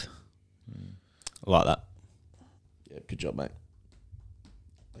Smith. I like that. Yeah, good job, mate.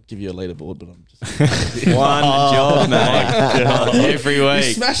 I'd give you a leaderboard, but I'm just... One job, mate. Every You week.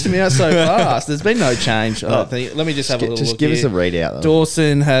 smashed him out so fast. There's been no change, I don't think. Let me just have a little Just look give here. us a readout, though.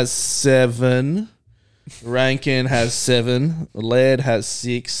 Dawson has 7. Rankin has 7. Laird has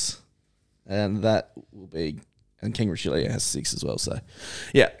 6. And that will be... And King Richelieu has 6 as well, so...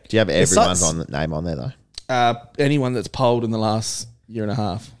 Yeah. Do you have everyone's sucks. name on there, though? Anyone that's polled in the last year and a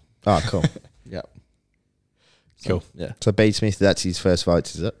half. Oh, cool. Yeah. Cool. Yeah. So B Smith, that's his first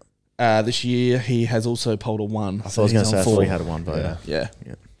votes, is it? This year, he has also polled a 1. I thought I was going to say I thought he had a one vote. Yeah.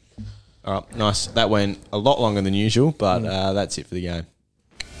 All right, nice. That went a lot longer than usual, but that's it for the game.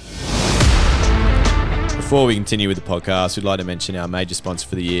 Before we continue with the podcast, we'd like to mention our major sponsor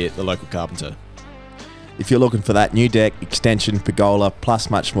for the year, the local carpenter. If you're looking for that new deck, extension, pergola, plus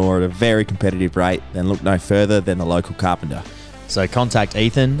much more at a very competitive rate, then look no further than the local carpenter. So contact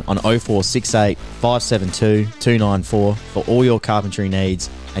Ethan on 0468 572 294 for all your carpentry needs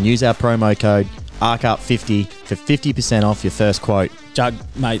and use our promo code ARKUP50 for 50% off your first quote. Jug,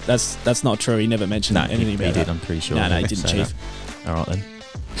 mate, that's not true. He never mentioned anything he about did, that. I'm pretty sure. No, he didn't, So, Chief. All right, then.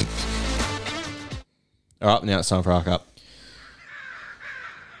 All right, now it's time for Ark Up.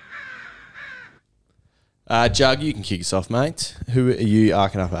 Jug, you can kick us off, mate. Who are you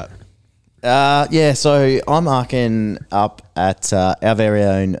arcing up at? So I'm arcing up at our very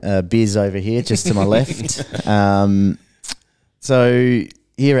own Biz over here, just to my left. So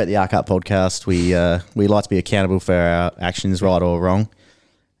here at the Ark Up podcast, we like to be accountable for our actions, right or wrong.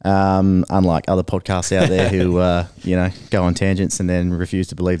 Unlike other podcasts out there who go on tangents and then refuse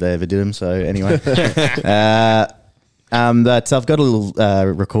to believe they ever did them. So anyway, but I've got a little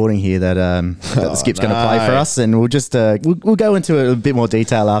recording here that the Skip's going to play for us, and we'll just we'll go into a bit more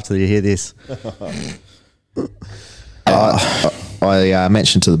detail after you hear this. I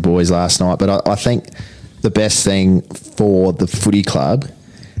mentioned to the boys last night, but I think the best thing for the footy club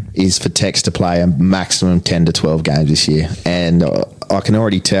is for Tex to play a maximum 10 to 12 games this year. And I can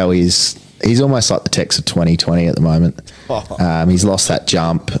already tell he's almost like the Tex of 2020 at the moment. He's lost that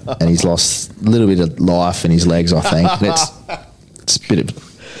jump and he's lost a little bit of life in his legs, I think. And it's a bit of,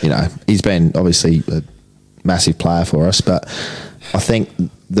 he's been obviously a massive player for us, but I think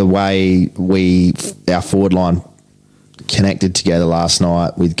the way our forward line connected together last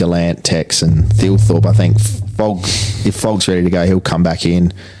night with Gallant, Tex and Thilthorpe, I think if Fogg's ready to go, he'll come back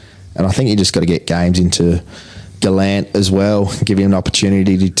in. And I think you just got to get games into Gallant as well, give him an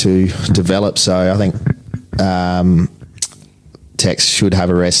opportunity to develop. So I think Tex should have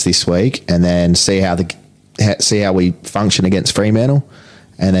a rest this week, and then see how we function against Fremantle,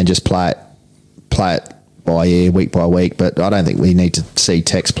 and then just play it by ear, week by week. But I don't think we need to see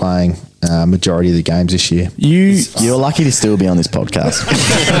Tex playing majority of the games this year. You're lucky to still be on this podcast.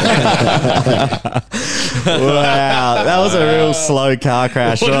 Wow, that was a real slow car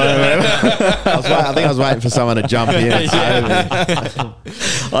crash. I think I was waiting for someone to jump in. I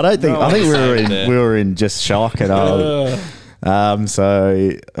think we were in just shock, and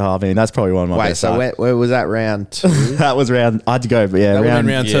So, I mean, that's probably one of my best. So where was that round 2? That was round. I had to go, but yeah, round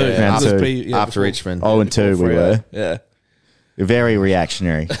 2. Round After 2. After Richmond. 0-2 we were. Yeah. Very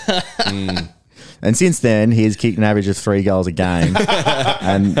reactionary. And since then, he's kicked an average of 3 goals a game.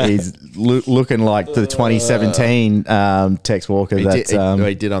 And he's looking like the 2017 Tex Walker. He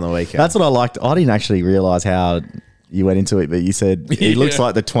did on the weekend. That's what I liked. I didn't actually realise how you went into it, but you said he looks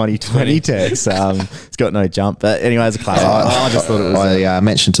like the 2020 Tex. It's got no jump. But anyway, it's a class. I just thought it was... I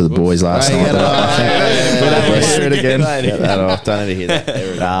mentioned to the boys last night. It again. Get that off. Don't need to hear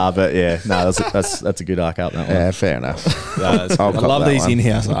that. But yeah, no, that's a good Ark Up. That one. Yeah, fair enough. I love these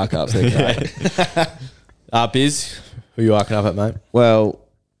in-house Ark Ups. They're great. Biz, who you arcing up at, mate? Well,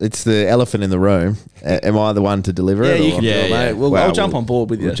 it's the elephant in the room. Am I the one to deliver it? You can do it, mate. I'll jump on board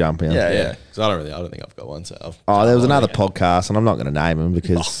with you. We'll jump in. Yeah. Because I don't think I've got one. So there was another podcast, and I'm not going to name them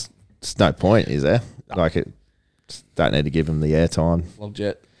because there's no point, is there? Like it, don't need to give them the airtime.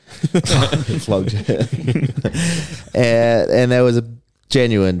 Flogjet. And there was a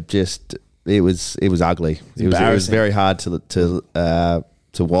genuine it was ugly. It was very hard to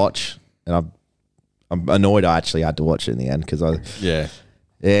watch, and I'm annoyed I actually had to watch it in the end because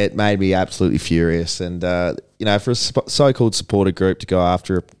it made me absolutely furious. And for a so-called supporter group to go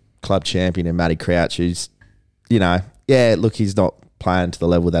after a club champion in Matty Crouch, who's he's not playing to the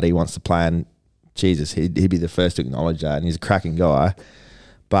level that he wants to play, and Jesus, he'd be the first to acknowledge that, and he's a cracking guy.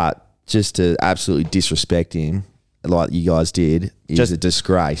 But just to absolutely disrespect him like you guys did is a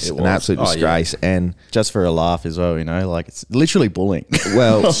disgrace, an absolute disgrace. Yeah. And just for a laugh as well, like it's literally bullying.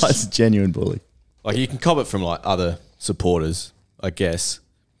 Well, it's genuine bullying. Like you can cop it from like other supporters, I guess,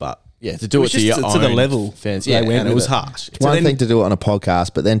 but to do it to your to the level fans, and it was harsh. It's one thing to do it on a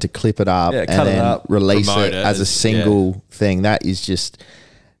podcast, but then to clip it up and then release it as a single thing, that is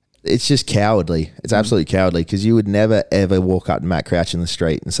it's just cowardly. It's absolutely cowardly because you would never ever walk up to Matt Crouch in the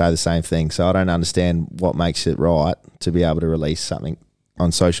street and say the same thing. So I don't understand what makes it right to be able to release something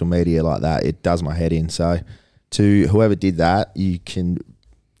on social media like that. It does my head in. So to whoever did that, you can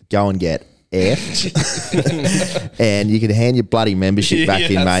go and get effed and you can hand your bloody membership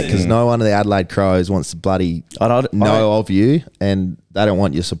back in, mate, because no one of the Adelaide Crows wants to bloody know of you, and they don't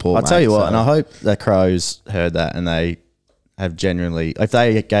want your support. I'll tell you what, and I hope the Crows heard that and they have genuinely, if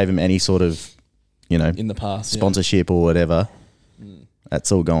they gave him any sort of, in the past sponsorship or whatever,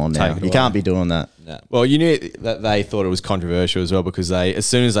 that's all gone now. You can't be doing that. No. Well, you knew that they thought it was controversial as well because as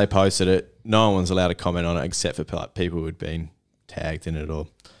soon as they posted it, no one was allowed to comment on it except for people who had been tagged in it or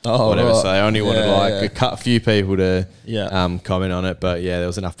whatever. Right. So they only wanted a few people to comment on it. But there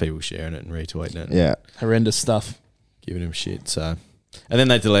was enough people sharing it and retweeting it. Yeah. Horrendous stuff. Giving him shit. So, and then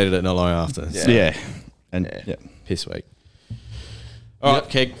they deleted it not long after. Piss week. All right,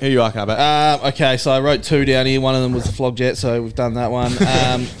 Keg, who you arcing about? Okay, so I wrote 2 down here. One of them was the Flogjet, so we've done that one.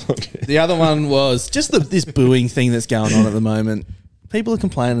 The other one was just this booing thing that's going on at the moment. People are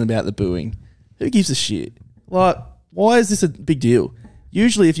complaining about the booing. Who gives a shit? Like, why is this a big deal?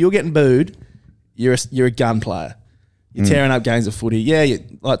 Usually, if you're getting booed, you're a gun player. You're tearing up games of footy. Yeah,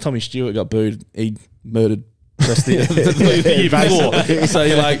 like Tommy Stewart got booed. He murdered the year before. So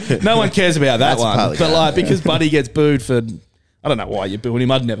you're like, no one cares about that one. But because Buddy gets booed for, I don't know why you're booing him.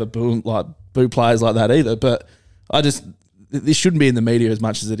 I'd never boo players like that either. But this shouldn't be in the media as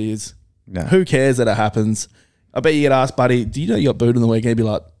much as it is. No. Who cares that it happens? I bet you get asked, Buddy, do you know you got booed in the weekend? You'd be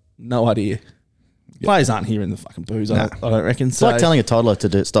like, no idea. Players aren't hearing the fucking boos, I don't reckon. It's like telling a toddler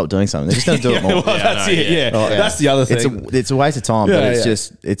to stop doing something. They're just going to do it more. That's it. That's the other thing. It's a waste of time, but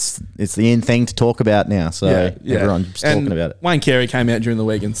it's the in thing to talk about now. So everyone's talking about it. Wayne Carey came out during the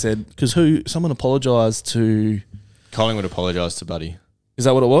week and said, because someone apologised to... Collingwood apologised to Buddy. Is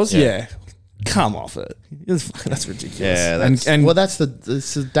that what it was? Yeah. Come off it. That's ridiculous. Yeah, that's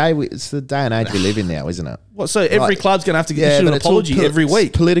the day and age we live in now, isn't it? So every club's going to have to issue an apology every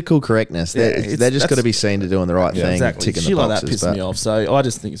week. Political correctness. They're just got to be seen to doing the right thing. Exactly. Shit like that pisses me off. So I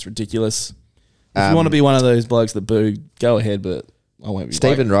just think it's ridiculous. If you want to be one of those blokes that boo, go ahead, but I won't be.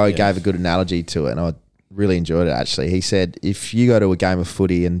 Stephen Rowe gave a good analogy to it, and I really enjoyed it, actually. He said, if you go to a game of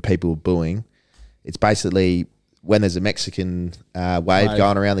footy and people are booing, it's basically... when there's a Mexican wave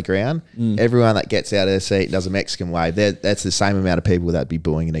going around the ground, everyone that gets out of their seat and does a Mexican wave, that's the same amount of people that'd be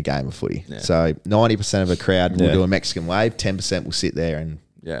booing in a game of footy. Yeah. So 90% of a crowd will do a Mexican wave, 10% will sit there and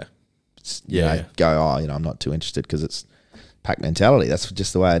go, I'm not too interested because it's pack mentality. That's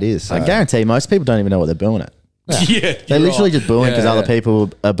just the way it is. So. I guarantee most people don't even know what they're booing at. They're literally just booing because other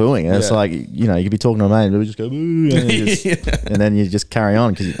people are booing. And it's like, you could be talking to a mate and we just go, boo, and then you just carry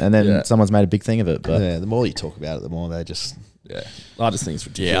on. And then someone's made a big thing of it. But the more you talk about it, the more they just Yeah, I just think it's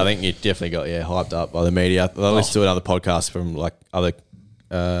ridiculous. Yeah, I think you definitely got hyped up by the media. I listened to another podcast from like other,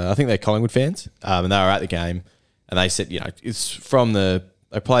 I think they're Collingwood fans, and they were at the game, and they said, it's from they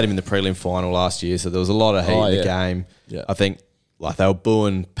played him in the prelim final last year, so there was a lot of heat in the game. Yeah. I think like they were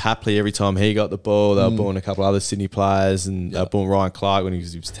booing Papley every time he got the ball. They were booing a couple of other Sydney players, and they were booing Ryan Clark when he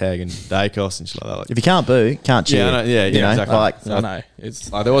was tagging Dacos and shit like that. Like, If you can't boo, can't cheer. Exactly. Like, I know. It's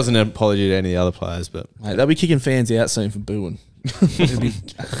there wasn't an apology to any of the other players, but mate, they'll be kicking fans out soon for booing.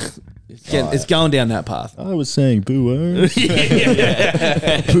 It's going down that path. I was saying boo.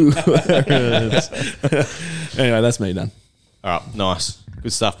 Anyway, that's me done. all right, nice,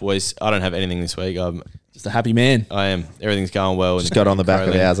 good stuff, boys. I don't have anything this week. I'm Just a happy man. I am. Everything's going well. Just got on the back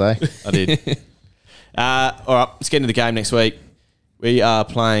of ours, eh? I did. All right, let's get into the game next week. We are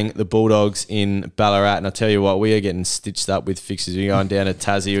playing the Bulldogs in Ballarat, and I tell you what, we are getting stitched up with fixes. We're going down to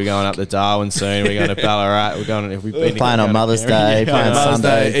Tassie. We're going up to Darwin soon. We're going to Ballarat. We're going. If we've been Playing on Mother's Day, playing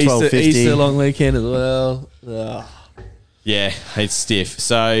Sunday, 12:50. Easter long weekend as well. Yeah, it's stiff.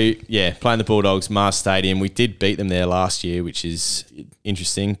 So, yeah, playing the Bulldogs, Mars Stadium. We did beat them there last year, which is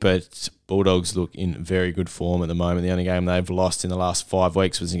interesting, but Bulldogs look in very good form at the moment. The only game they've lost in the last 5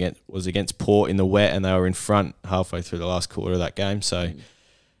 weeks was against Port in the wet, and they were in front halfway through the last quarter of that game. So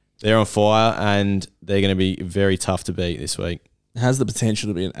they're on fire, and they're going to be very tough to beat this week. It has the potential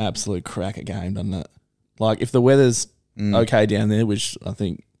to be an absolute cracker game, doesn't it? Like, if the weather's okay down there, which I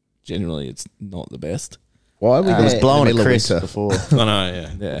think generally it's not the best. Why are we It was blowing a crisp winter before. I know,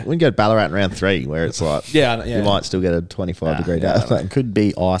 yeah. We can go to Ballarat in round 3, where it's like you might still get a 25-degree day. It could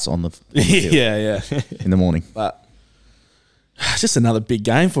be ice on the field yeah. in the morning. But it's just another big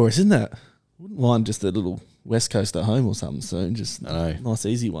game for us, isn't it? Wouldn't mind just a little West Coast at home or something soon. Just a nice,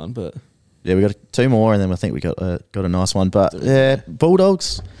 easy one. But Yeah, we got 2 more, and then I think we got a nice one. But yeah,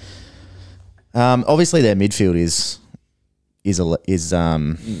 Bulldogs. Obviously, their midfield is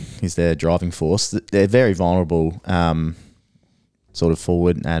their driving force. They're very vulnerable, sort of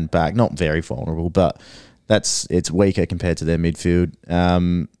forward and back. Not very vulnerable, but it's weaker compared to their midfield.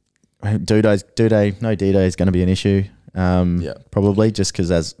 Dide is going to be an issue. Probably just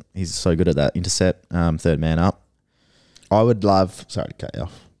because as he's so good at that intercept, third man up. I would love. Sorry to cut you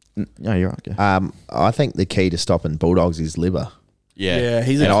off. No, you're right. Go. I think the key to stopping Bulldogs is Libba. Yeah.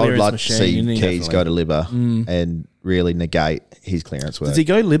 he's a And I would clearance like machine, to see isn't he? Keys go to Libba and really negate his clearance work. Does he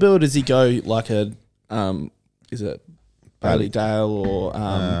go Libba or does he go like a is it Bailey Dale or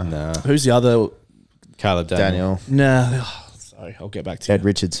No. who's the other? Caleb Daniel. No, sorry, I'll get back to Ed you.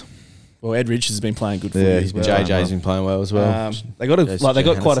 Richards. Well, Ed Richards has been playing good for he's you as been well. JJ's been playing well as well. They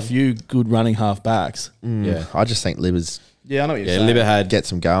got quite a few good running half backs. Yeah. I just think Libba's Yeah, I know what you're Yeah, saying. Libba had gets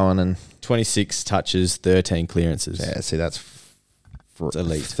them going, and 26 touches, 13 clearances. see that's for It's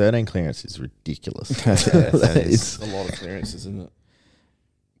elite. 13 clearance is ridiculous. It's a lot of clearances, isn't it?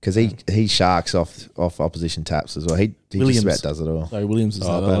 Because he sharks off opposition taps as well. He Williams. just about does it all. Sorry, Williams is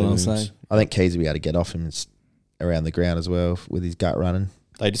Oh, that what I'm Williams. saying. I think Keys will be able to get off him around the ground as well with his gut running.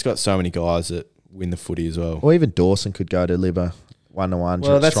 They just got so many guys that win the footy as well. Or even Dawson could go to Libba 1-to-1,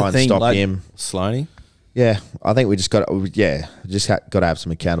 Well, that's try the and thing, stop like- him. Sloaney? Yeah, I think we just got to have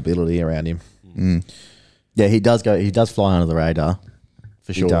some accountability around him. Yeah, he does go. He does fly under the radar,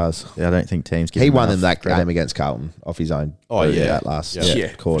 for sure. He does. Yeah, I don't think teams give He him won them enough that credit. game against Carlton off his own. Oh, yeah. that last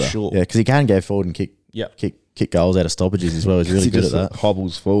quarter. For sure. Yeah, because he can go forward and kick goals out of stoppages as well. He's really He good at just that.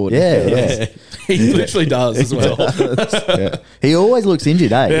 hobbles forward. Yeah. He literally does as well. He always looks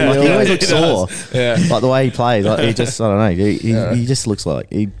injured, eh? Yeah, Like, he always looks he sore. does. Yeah. Like the way he plays, like he just, I don't know. He just looks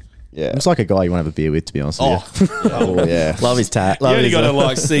like looks like a guy you want to have a beer with, to be honest with you. Oh, yeah. Love his tat. You only got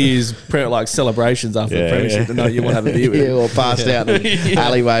to see his celebrations after the premiership to know you want to have a beer with Yeah, him. or passed out in an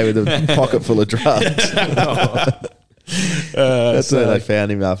alleyway with a pocket full of drugs. That's where they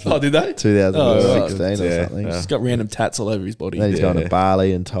found him after. Oh, did they? 2016 or Yeah. something. He's got random tats all over his body. Then he's gone to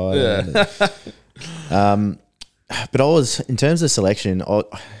Bali and Thailand. But I was, in terms of selection,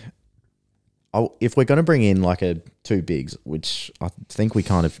 if we're going to bring in like two bigs, which I think we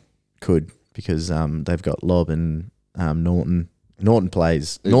kind of could, because they've got Lob and Norton.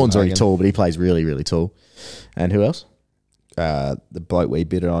 Norton's already tall, but he plays really, really tall. And who else? The bloke we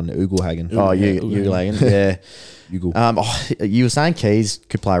bid it on, Ugelhagen. Ugelhagen. Yeah. You were saying Keys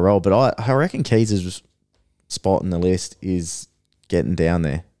could play a role, but I reckon Keys' spot in the list is getting down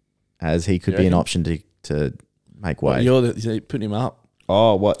there, as he could be an option to make way You're putting him up.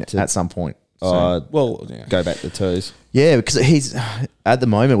 Oh, what? at some point. Well, Go back to twos. Yeah, because he's at the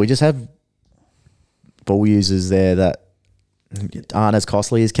moment we just have ball users there that aren't as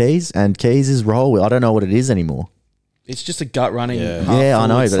costly as Keys, and Keys' role, I don't know what it is anymore. It's just a gut running. Yeah, I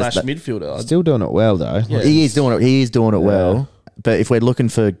know. But Slash midfielder. Still doing it well though. Yeah. He is doing it well. But if we're looking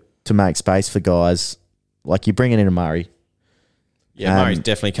to make space for guys, like you're bringing in a Murray. Yeah, Murray's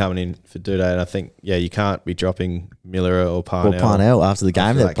definitely coming in for Duday, and I think you can't be dropping Miller or Parnell. After the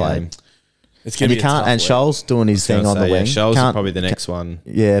game they've played. It's gonna be a tough and Scholes doing his thing on the wing. Scholes is probably the next one.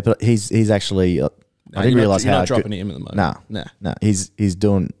 Yeah, but he's actually. I didn't realise how. You're not dropping him at the moment. No. He's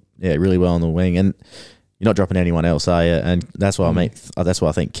doing really well on the wing, and you're not dropping anyone else, are you? And that's why that's why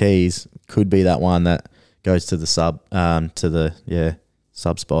I think Keys could be that one that goes to the sub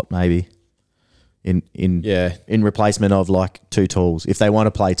spot maybe. In replacement of like two tools. If they want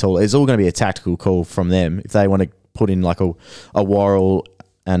to play tall, it's all going to be a tactical call from them. If they want to put in like a Worrell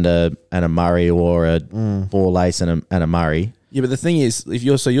and a Murray or a Ball Lace and a Murray. Yeah, but the thing is, if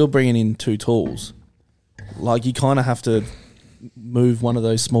you're bringing in two tools, like you kind of have to move one of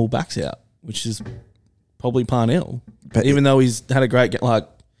those small backs out, which is probably Parnell. But even though he's had a great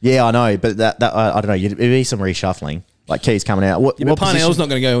yeah, I know, but that I don't know. It'd be some reshuffling. Like Keys coming out. What Parnell's not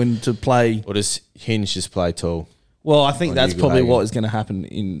going to go into play. Or does Hinge just play tall? Well, I think that's probably what is going to happen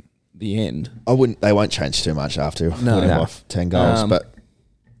in the end. They won't change too much after winning off 10 goals, but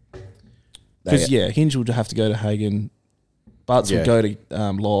because Hinge will have to go to Hagen, Butts will go to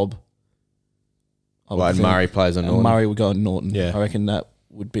Lobb. And Murray plays on Norton. Murray will go on Norton. Yeah. I reckon that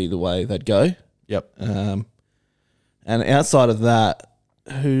would be the way they'd go. Yep. And outside of that,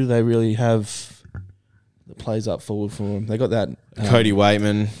 who do they really have that plays up forward for them? They got that Cody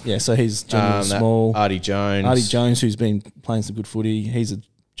Waitman. Yeah, so he's genuine small. Artie Jones, who's been playing some good footy. He's a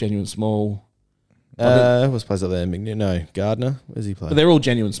genuine small. What's plays up there? No, Gardner. Where's he playing? But they're all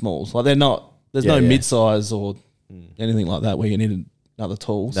genuine smalls. Like they're not. There's no mid-size or anything like that where you need another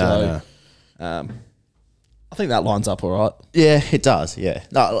tool. No. I think that lines up all right. Yeah, it does. Yeah.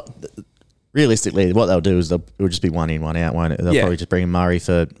 No, realistically, what they'll do is it'll just be one in, one out, won't it? They'll probably just bring in Murray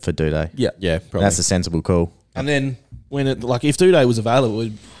for Duday. Yeah, probably. That's a sensible call. And then when if Duday was available,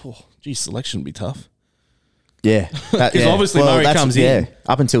 selection would be tough. Yeah, because obviously Murray comes in.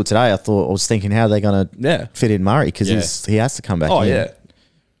 Up until today, I was thinking how are they going to fit in Murray because he has to come back. Oh in.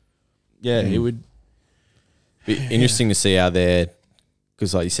 Yeah, it would be interesting to see how they're,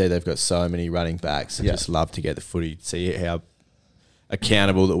 because like you said, they've got so many running backs. I just love to get the footy, see how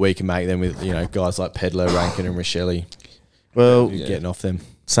accountable that we can make them with guys like Pedler, Rankin, and Rochelle. Well, getting off them.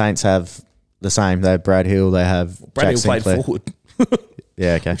 Saints have the same. They have Brad Hill. They have Brad Jack Hill Sinclair. played forward.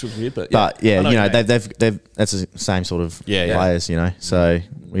 Yeah, okay. Which was weird, but they've that's the same sort of players, So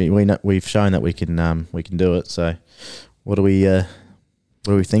we've shown that we can do it. So what are we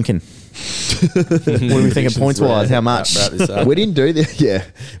thinking? What are we thinking points wise? How much? We didn't do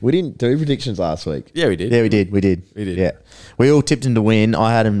we didn't do predictions last week. Yeah, we did. Yeah, we did. Yeah, we all tipped him to win.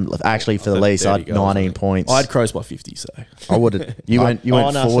 I had him actually for the least. I had 19 points. I had Crows by 50, so I would have. You went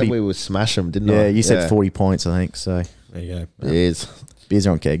 40. We would smash them, didn't I? Yeah, you said 40 points, I think. So there you go. Beers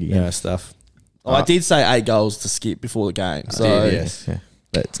are on keg again. Yeah, stuff. I did say 8 goals to skip before the game. So yes. Yeah.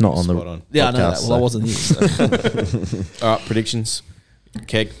 But it's not on the on. Yeah, I know that. Well, I wasn't here. So. All right, predictions.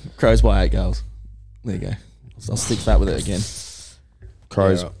 Keg. Crows by 8 goals. There you go. I'll stick fat with it again.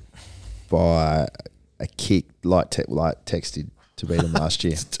 Crows by a kick, texted to beat them last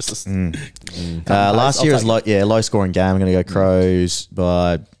year. Last year was low scoring game. I'm going to go Crows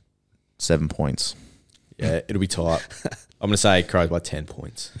by 7 points. Yeah, it'll be tight. I'm going to say Crows by 10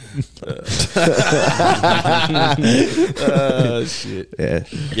 points. Shit.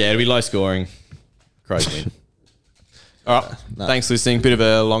 Yeah, it'll be low scoring. Crows win. All right. Thanks for listening. Bit of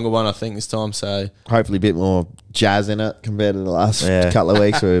a longer one, I think, this time. So hopefully a bit more jazz in it compared to the last couple of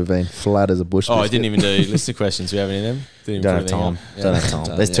weeks where we've been flat as a bush. I didn't even do listener questions. Do we have any of them? Don't have time. Don't have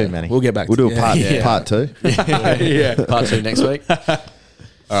time. There's too many. We'll get back. We'll do a part 2. Part 2 next week. All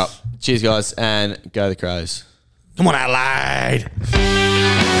right. Cheers, guys, and go the Crows. Come on, Adelaide.